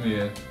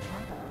 Yeah.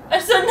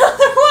 That's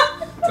another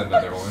one! It's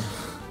another one.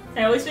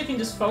 Hey, at least we can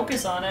just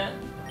focus on it.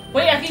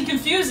 Wait, I can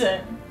confuse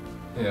it!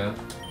 Yeah.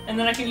 And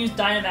then I can use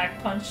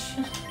Dynamax Punch.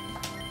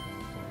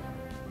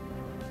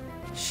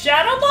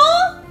 Shadow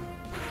Ball?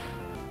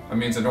 I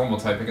mean, it's a normal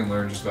type. It can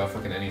learn just about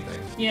fucking anything.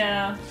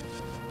 Yeah.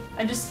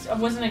 I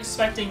wasn't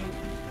expecting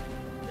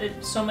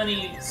so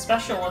many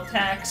special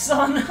attacks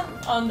on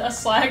a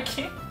Slack.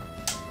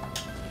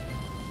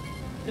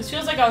 This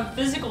feels like a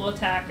physical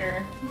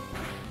attacker.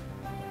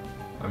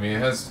 I mean, it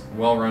has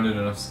well-rounded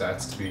enough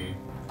stats to be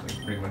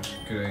like pretty much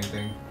good at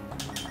anything.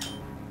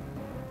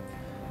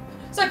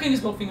 Sucking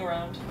is moving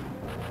around.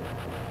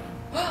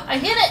 I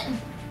hit it!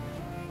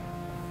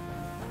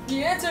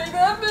 Yeah, take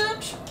that,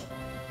 bitch!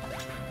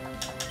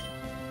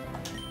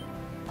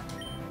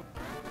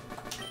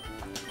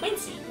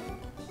 Quincy.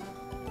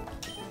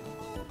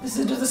 This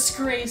is a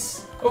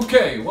disgrace.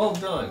 Okay, well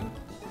done.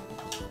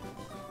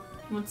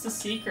 What's the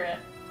secret?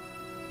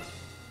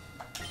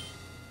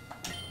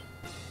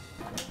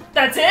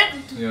 That's it?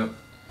 Yep.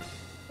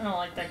 I don't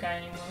like that guy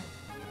anymore.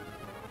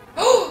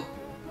 Oh!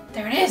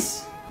 There it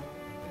is!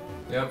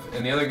 Yep.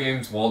 In the other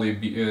games, Wally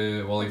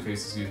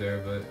faces you there,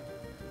 but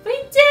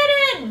We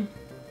didn't!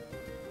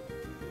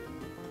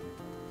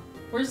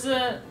 Where's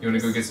the... you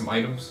want to go get some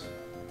items?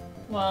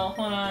 Well,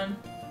 hold on.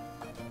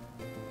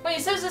 Wait,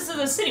 it says this is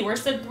a city.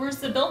 Where's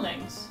the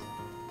buildings?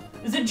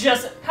 Is it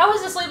just... How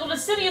is this labeled a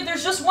city if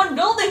there's just one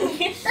building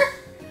here?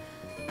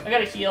 I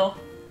gotta heal.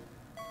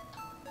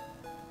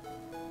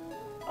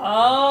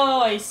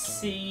 Oh, I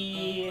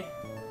see.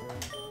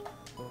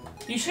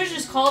 You should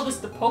just call this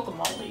the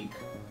Pokémon League.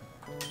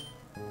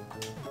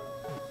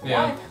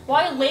 Yeah.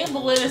 Why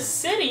label it a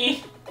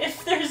city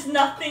if there's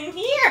nothing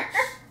here?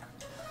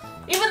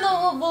 Even the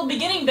little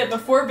beginning bit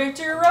before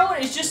Victory Road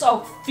is just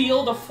a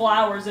field of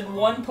flowers in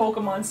one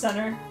Pokemon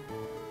Center.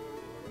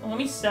 Well, let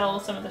me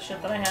sell some of the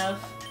shit that I have.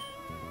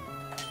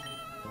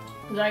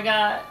 Cause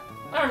I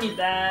don't need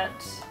that.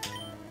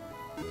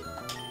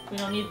 We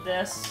don't need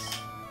this.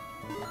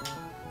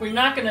 We're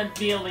not gonna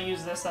be able to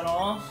use this at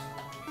all.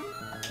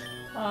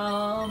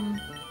 Oh,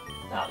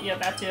 yeah,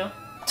 that too.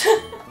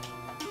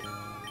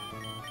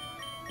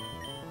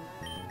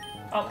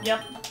 Oh,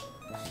 yep.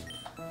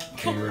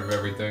 Get rid of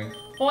everything.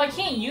 Well, I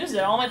can't use it.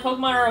 All my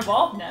Pokemon are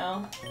evolved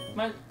now.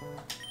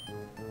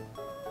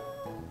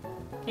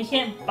 You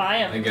can't buy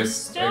them. I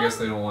guess they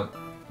don't want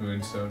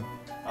Moonstone.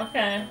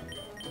 Okay.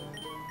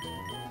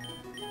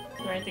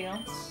 Is there anything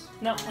else?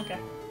 No. Okay.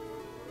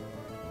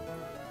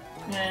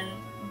 And then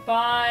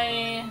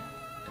buy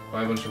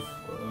a bunch of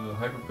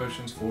hyper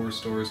potions, full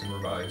restores, and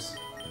revives.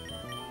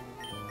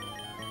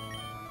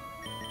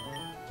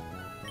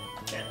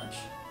 very much.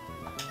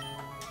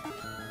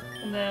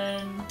 And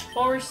then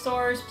full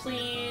restores,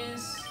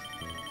 please.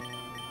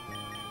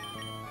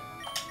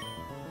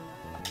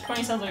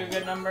 20 sounds like a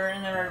good number,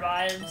 and then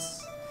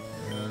revives.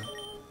 Yeah.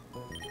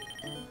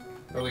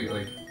 Probably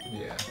like,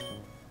 yeah.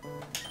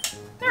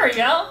 There we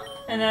go.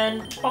 And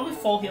then probably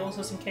full heals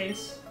just in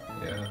case.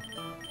 Yeah.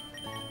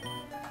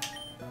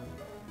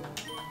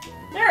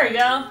 There we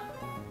go.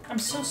 I'm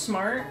so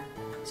smart.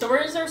 So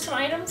where is there some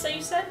items that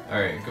you said?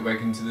 Alright, go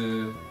back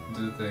into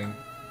the thing.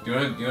 Do you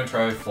wanna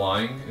try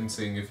flying and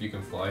seeing if you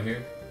can fly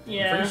here?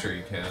 Yeah. I'm pretty sure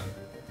you can.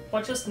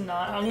 What, just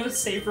not? I'm gonna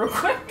save real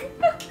quick.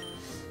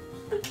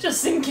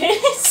 Just in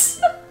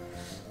case.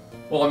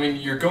 Well, I mean,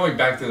 you're going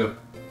back to the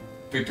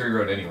Victory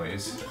Road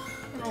anyways.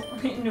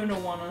 No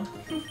wanna.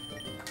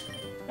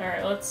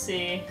 Alright, let's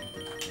see.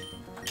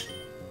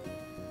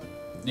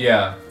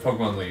 Yeah,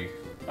 Pokemon League.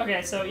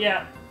 Okay, so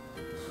yeah.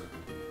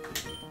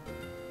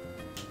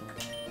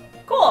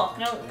 Cool!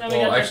 Now we got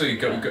Well, actually,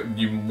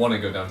 you want to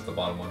go down to the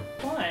bottom one.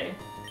 Why?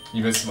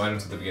 You missed some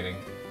items at the beginning.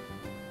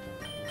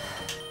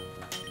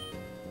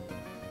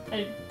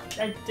 I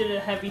did a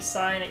heavy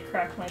sigh and it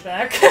cracked my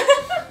back.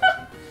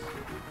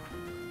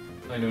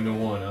 I know no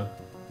wanna.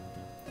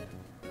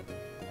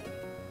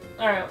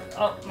 Alright,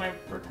 oh, my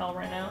repel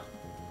ran out.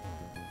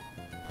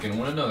 Gonna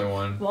want another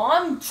one. Well,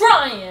 I'm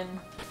trying!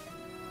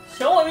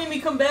 So I made me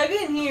come back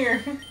in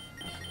here!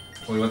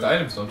 Well, you want the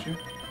items, don't you?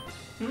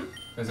 Hmm?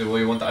 I said, well,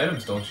 you want the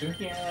items, don't you?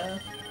 Yeah.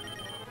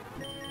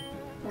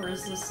 Where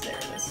is this? There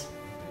it is.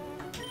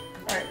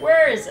 Alright,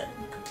 where is it?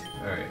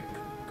 Alright,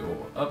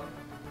 go up.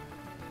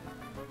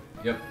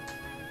 Yep.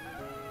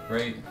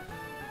 Right.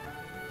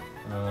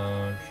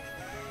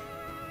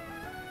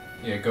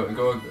 Yeah,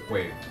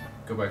 wait.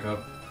 Go back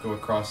up. Go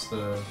across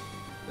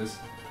this.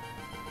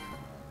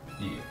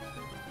 Yeah.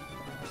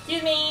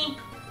 Excuse me!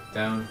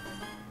 Down.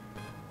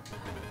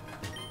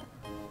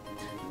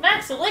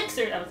 Max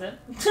Elixir! That was it.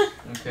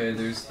 Okay,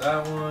 there's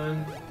that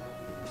one.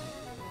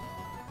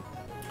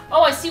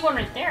 Oh, I see one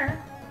right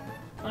there.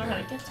 I don't know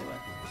how to get to it.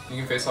 You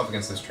can face off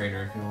against this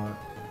trainer if you want.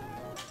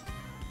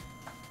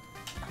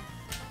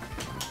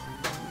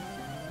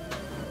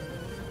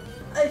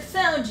 I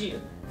found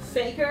you,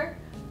 faker.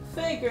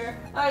 Faker,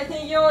 I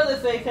think you're the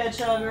fake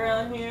hedgehog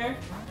around here.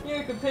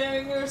 You're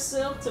comparing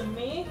yourself to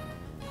me?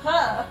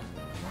 Ha!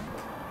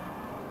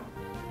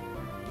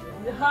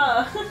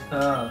 Ha!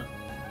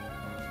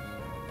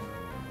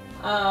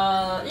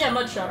 Yeah,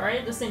 Mudshot,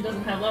 right? This thing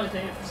doesn't have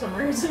levitate for some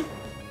reason.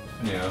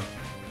 Yeah.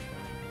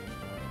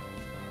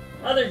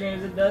 Other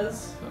games it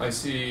does. I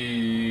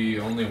see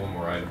only one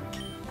more item.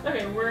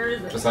 Okay, where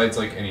is it? Besides,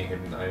 like, any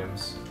hidden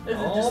items. Is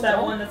it just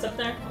that one that's up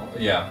there?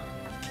 Yeah.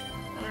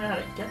 I don't know how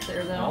to get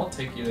there, though. I'll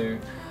take you there.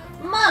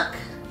 Muck!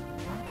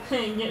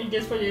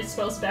 Guess what? It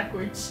spells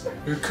backwards.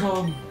 Here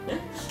come.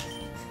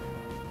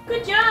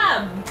 Good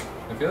job.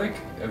 I feel like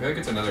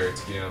it's another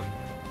TM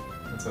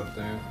that's up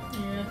there.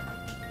 Yeah.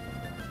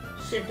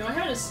 Shit. Do I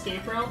have an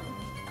escape route?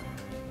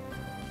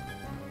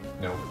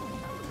 No.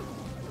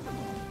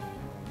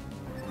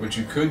 What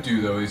you could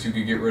do though is you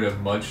could get rid of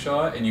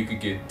Mudshot and you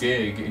could get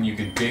Dig and you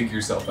could dig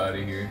yourself out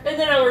of here. And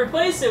then I'll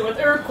replace it with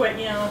Earthquake,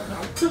 you know.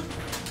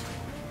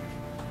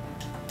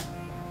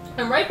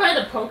 I'm right by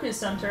the Poké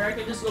Center. I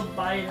could just go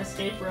buy an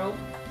escape rope.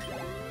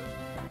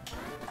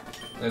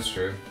 That's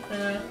true.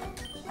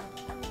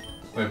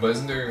 Wait, but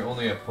isn't there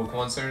only a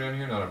Pokemon Center down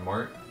here, not a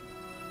mart?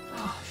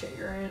 Oh shit,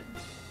 you're right.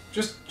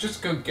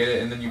 Just go get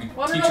it and then you can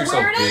Well, teach I don't know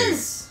yourself where it Dig.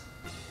 is.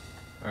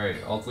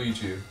 Alright, I'll lead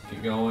you.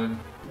 Keep going.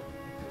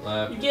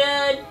 Left. You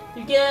good?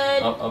 You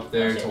good? Up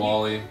there to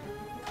Wally.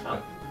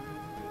 Oh.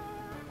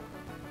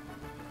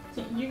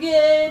 You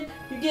good?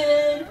 You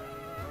good?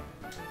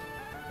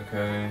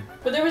 Okay.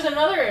 But there was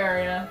another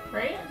area,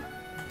 right?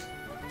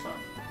 Oh.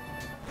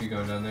 Keep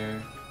going down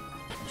there.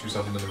 Get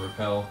yourself into the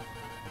rappel.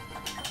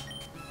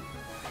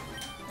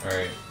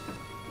 Alright.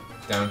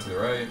 Down to the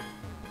right.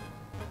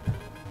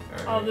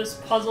 Alright. Oh, this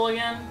puzzle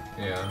again?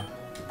 Yeah.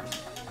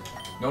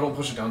 No, don't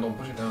push it down, don't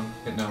push it down.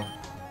 Hit no.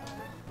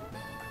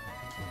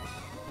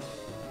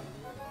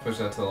 Push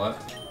that to the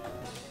left.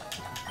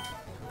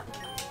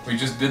 We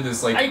just did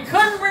this like... I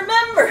couldn't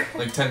remember!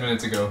 Like 10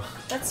 minutes ago.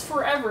 That's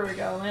forever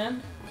ago,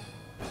 man.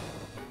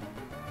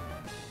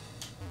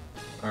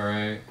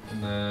 Alright,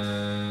 and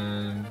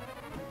then...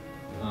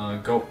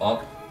 go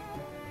up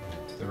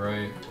to the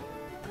right.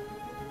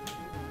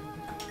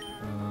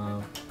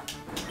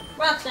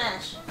 Rock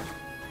Smash!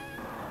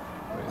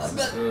 Wait, is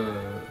this the...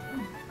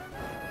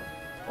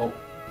 Oh.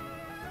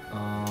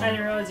 I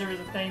didn't realize there was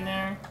a thing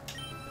there.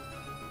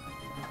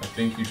 I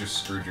think you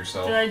just screwed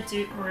yourself. Did I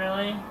do...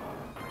 really?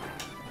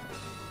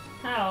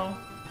 How?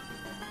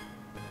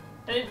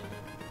 I didn't...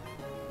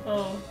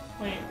 Oh,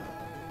 wait.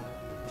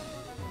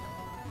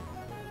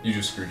 You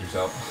just screwed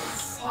yourself.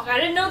 Fuck, I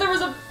didn't know there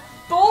was a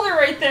boulder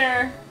right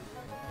there!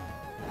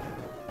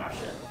 Oh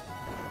shit.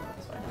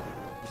 That's fine.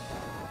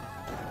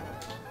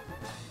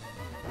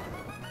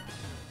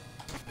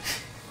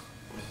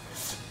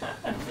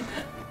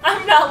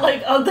 I'm not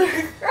like other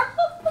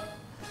girls.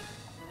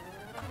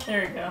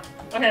 There we go.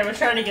 Okay, we'll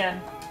try it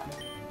again.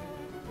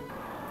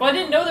 Well, I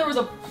didn't know there was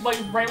a, like,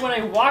 right when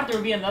I walked there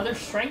would be another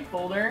strength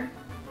boulder.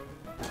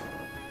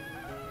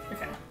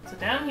 Okay, so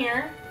down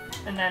here,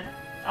 and then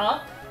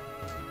up.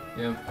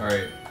 Yep,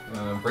 alright.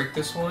 Break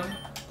this one,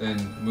 then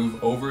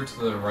move over to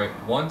the right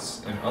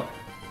once and up,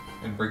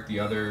 and break the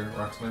other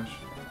Rock Smash.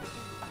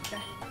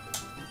 Okay.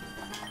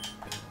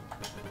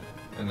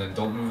 And then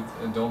don't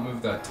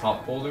move that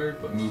top boulder,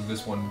 but move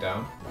this one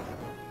down.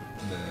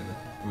 And then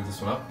move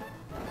this one up.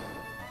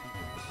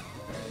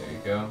 Alright, there you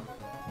go.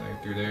 Now you're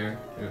through there.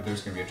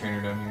 There's gonna be a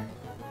trainer down here.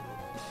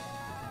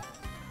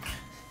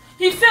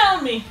 He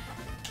found me!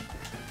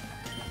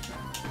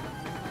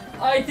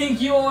 I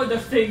think you're the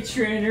fake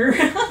trainer.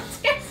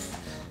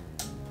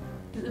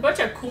 There's a bunch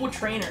of cool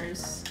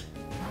trainers.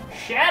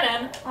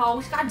 Shannon! Oh,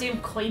 these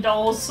goddamn clay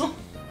dolls.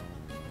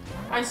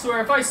 I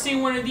swear, if I see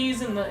one of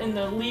these in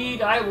the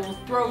league, I will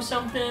throw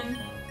something.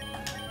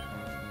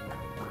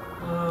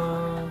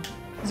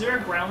 Is there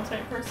a ground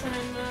type person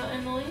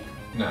in the league?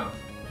 No.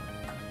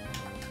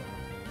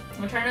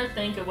 I'm trying to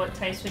think of what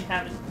types we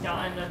haven't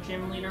gotten a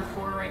gym leader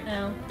for right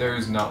now.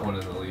 There's not one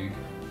in the league.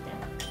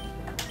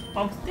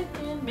 I'm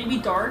thinking maybe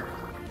dark.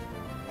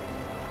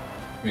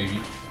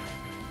 Maybe.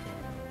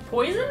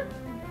 Poison?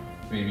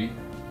 Maybe.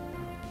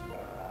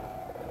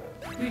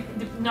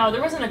 No,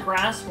 there wasn't a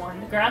grass one.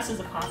 The grass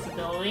is a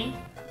possibility.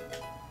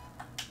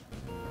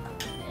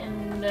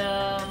 And,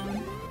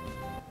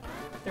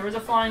 there was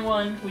a flying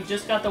one. We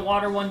just got the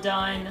water one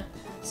done.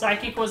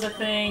 Psychic was a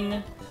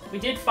thing. We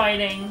did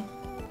fighting.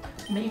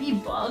 Maybe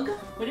bug?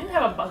 We didn't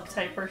have a bug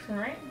type person,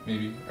 right?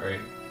 Maybe. Alright.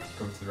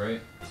 Go to the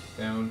right.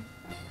 Down.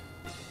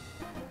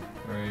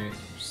 Alright.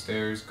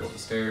 Stairs. Go up the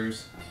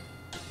stairs.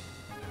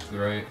 To the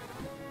right.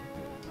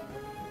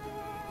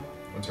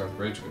 Once you're off the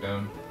bridge, go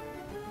down.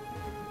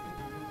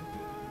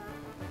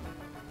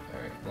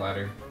 Alright,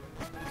 ladder.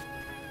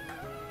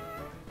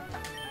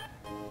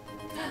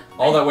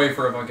 All that way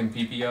for a fucking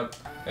PP up?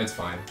 It's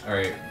fine.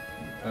 Alright.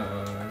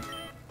 Oh,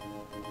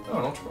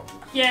 an Ultra Ball.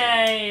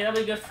 Yay! That'll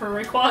be good for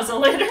Rayquaza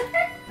later.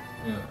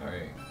 Yeah,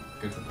 alright.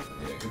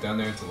 Go down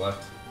there to the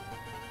left.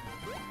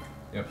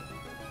 Yep.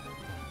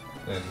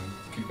 Then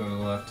keep going to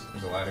the left.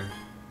 There's a ladder.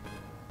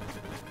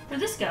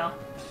 Where'd this go?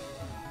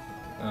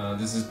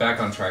 This is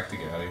back on track to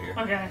get out of here.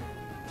 Okay.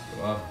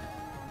 Go up.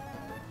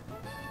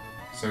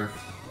 Surf.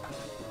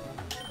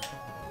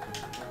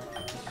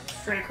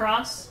 Straight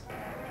across?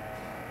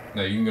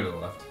 No, you can go to the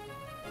left.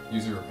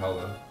 Use your repel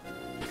though.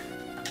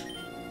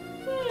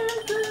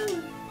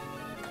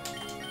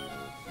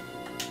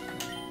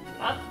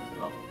 Up?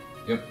 Oh.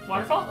 Yep.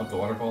 Waterfall? Up the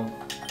waterfall.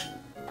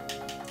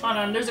 Hold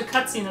on, there's a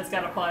cutscene that's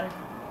gotta play.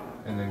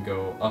 And then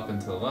go up and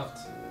to the left.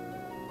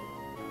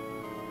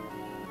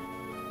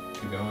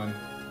 Keep going.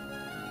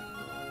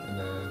 And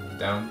then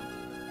down.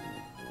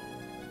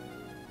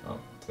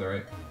 to the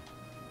right.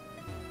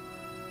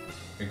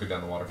 You go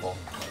down the waterfall.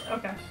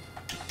 Okay.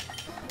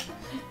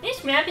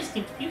 This map is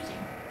confusing.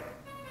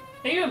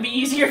 Maybe it would be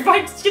easier if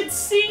I could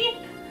see.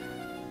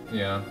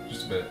 Yeah,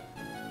 just a bit.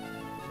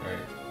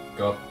 Alright,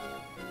 go up.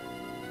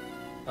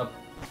 Up.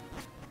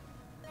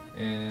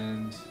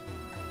 And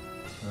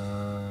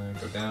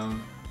go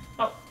down.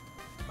 Oh.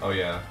 Oh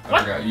yeah, I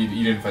What? forgot. You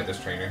didn't fight this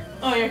trainer.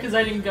 Oh yeah, because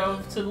I didn't go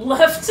to the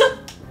left.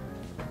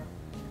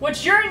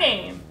 What's your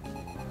name?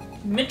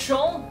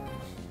 Mitchell?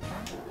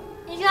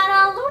 You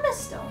got a Luna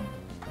Stone.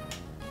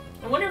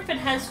 I wonder if it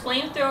has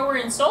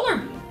Flamethrower and Solar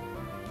Beam.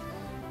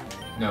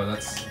 No,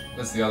 that's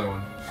the other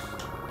one.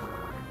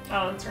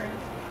 Oh, that's right.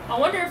 I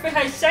wonder if it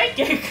has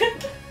Psychic.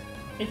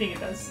 I think it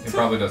does. It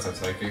probably does have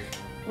Psychic.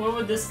 What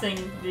would this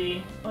thing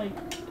be? Like,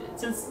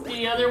 since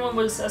the other one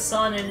was a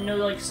sun and no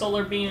like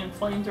Solar Beam and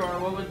Flamethrower,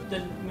 what would the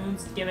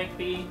moon's gimmick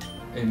be?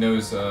 It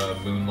knows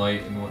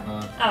moonlight and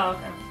whatnot. Oh,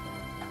 okay.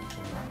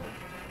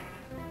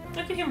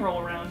 Look at him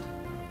roll around.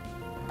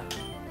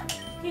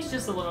 He's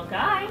just a little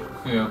guy.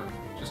 Yeah,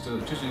 just a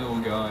little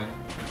guy.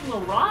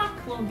 Little rock,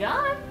 little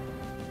guy.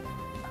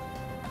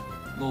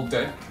 Little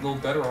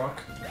dead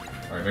rock.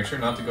 All right, make sure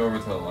not to go over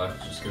to the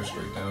left. Just go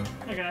straight down.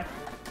 Okay.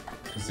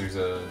 Because there's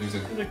a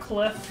The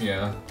cliff.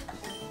 yeah.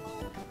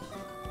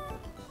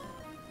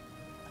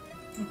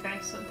 Okay,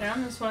 so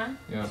down this way.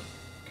 Yep.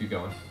 Keep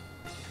going.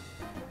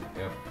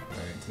 Yep. All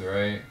right, to the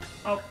right.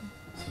 Oh.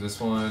 So this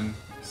one,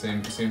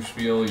 same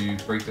spiel. You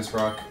break this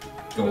rock,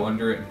 go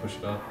under it, and push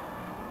it up,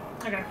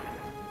 Okay.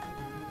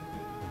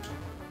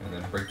 and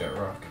then break that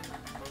rock.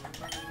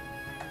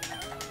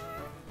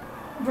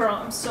 Bro,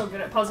 I'm so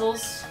good at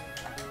puzzles.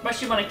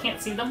 Especially when I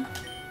can't see them.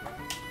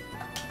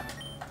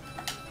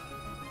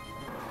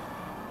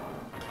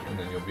 And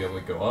then you'll be able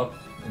to go up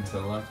and to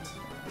the left.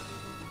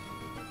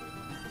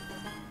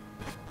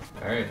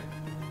 Alright.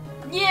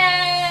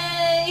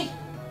 Yay!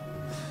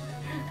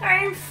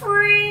 I'm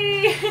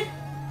free!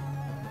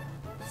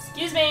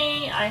 Excuse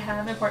me, I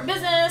have important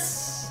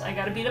business. I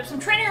gotta beat up some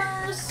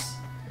trainers.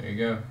 There you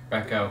go.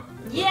 Back out.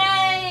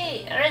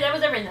 Yay! Alright, that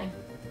was everything.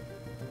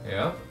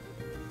 Yeah.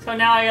 So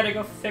now I gotta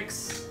go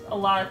fix a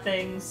lot of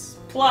things.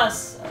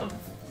 Plus,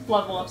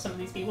 level up some of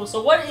these people.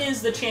 So what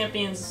is the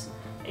champion's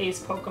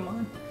ace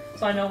Pokemon?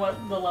 So I know what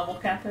the level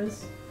cap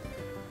is.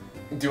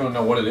 Do you want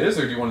to know what it is,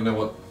 or do you want to know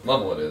what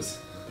level it is?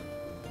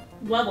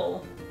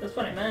 Level. That's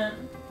what I meant.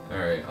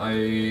 Alright,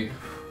 I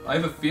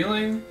have a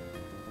feeling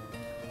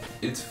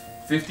it's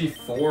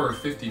 54 or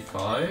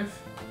 55.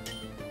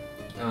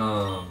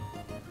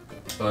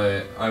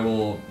 But I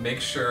will make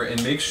sure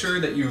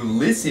that you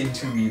listen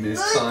to me this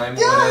time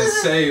when I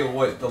say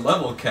what the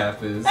level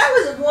cap is. That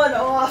was one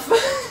off.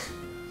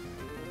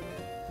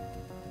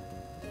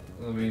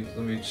 Let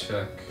me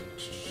check.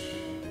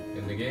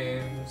 In the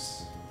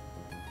games.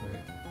 Wait.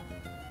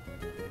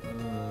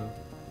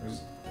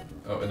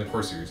 Oh, in the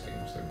Core Series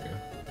games. There we go.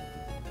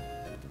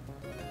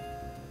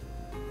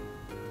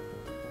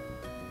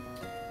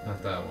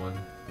 Not that one.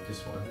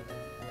 This one.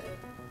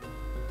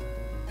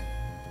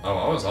 Oh,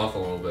 I was off a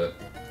little bit.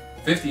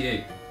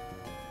 58.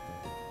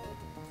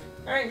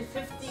 Alright,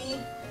 50.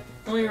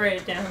 Let me write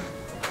it down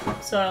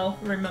so I'll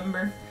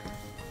remember.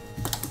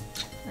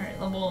 Alright,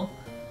 level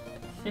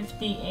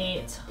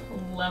 58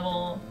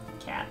 level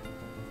cap.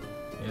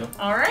 Yep.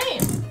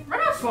 Alright, we're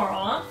not far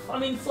off. I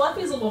mean,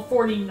 Fluffy's level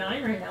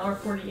 49 right now, or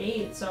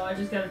 48, so I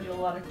just gotta do a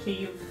lot of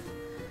cave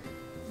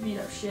beat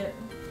up shit.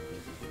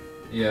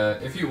 Yeah,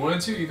 if you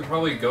wanted to, you could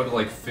probably go to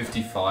like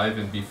 55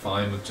 and be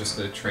fine with just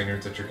the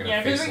trainers that you're gonna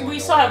yeah, face. because along we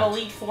the still have way.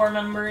 Elite Four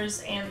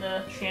members and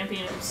the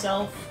champion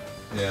himself.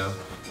 Yeah.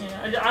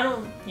 Yeah, I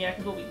don't. Yeah,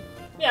 because we'll be.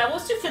 Yeah,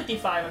 let's do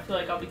 55. I feel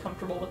like I'll be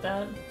comfortable with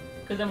that.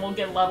 Because then we'll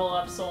get level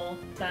up, so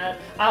that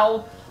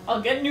I'll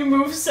get new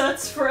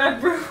movesets for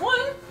everyone.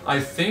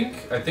 I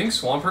think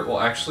Swampert will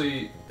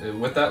actually,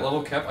 with that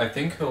level cap, I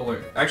think he'll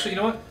learn. Actually, you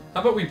know what? How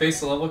about we base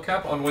the level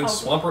cap on when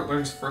Swampert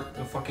learns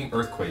the fucking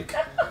Earthquake?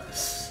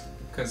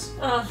 Because.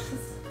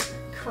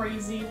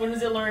 Crazy. When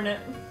does it learn it?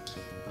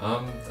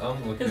 I'm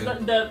looking.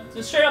 Because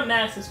the straight up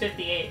max is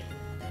 58.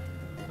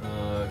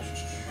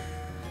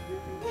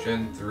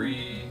 Gen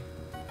 3.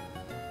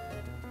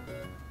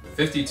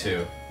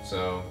 52.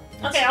 So.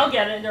 Okay, I'll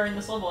get it during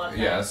this level up.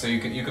 Yeah, so you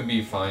can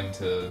be fine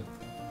to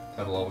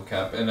have a level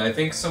cap, and I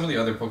think some of the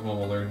other Pokemon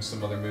will learn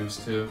some other moves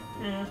too.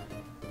 Yeah.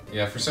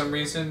 Yeah, for some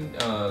reason,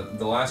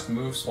 the last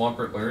move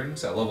Swampert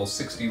learns at level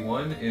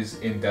 61 is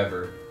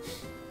Endeavor.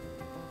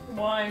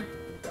 Why?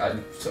 I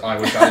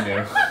wish I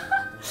knew.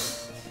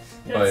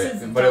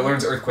 but it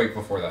learns Earthquake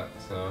before that,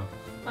 so.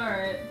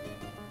 Alright.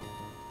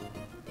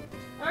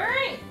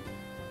 Alright!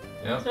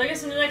 Yeah. So I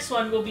guess in the next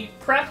one we'll be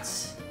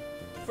prepped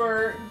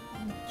for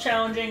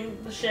challenging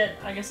the shit.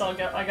 I guess I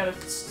gotta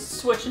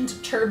switch into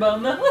turbo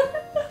mode.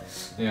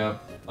 Yeah.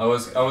 I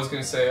was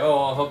gonna say, oh,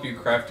 I'll help you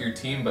craft your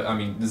team, but I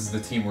mean, this is the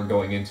team we're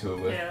going into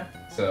it with. Yeah.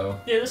 So.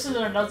 Yeah, this isn't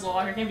a Nuzlocke.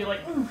 I can't be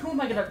like, who am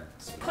I gonna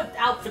put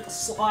out for the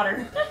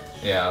slaughter?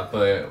 Yeah,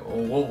 but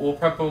we'll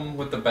prep them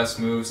with the best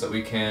moves that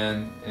we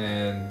can,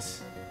 and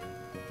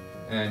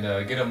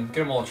get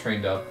them all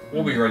trained up.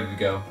 We'll be ready to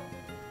go.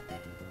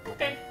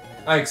 Okay.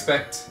 I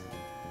expect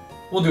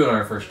we'll do it on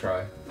our first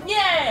try.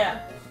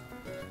 Yeah!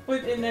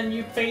 And then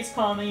you face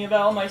palming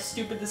about my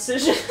stupid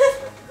decision,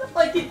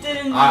 like you did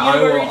in the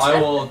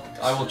I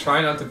will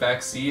try not to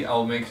backseat.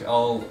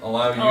 I'll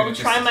allow you to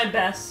just try my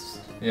best.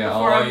 Yeah,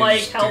 I'll allow you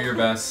to just do your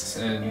best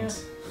and. Yeah.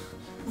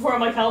 Before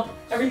I'm like, help!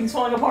 Everything's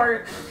falling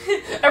apart.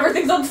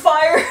 Everything's on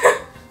fire.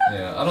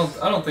 Yeah, I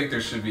don't think there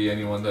should be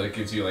anyone that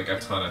gives you like a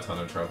ton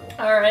of trouble.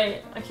 All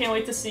right, I can't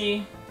wait to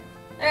see.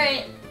 All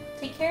right,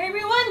 take care,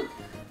 everyone.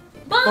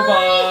 Bye.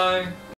 Bye bye.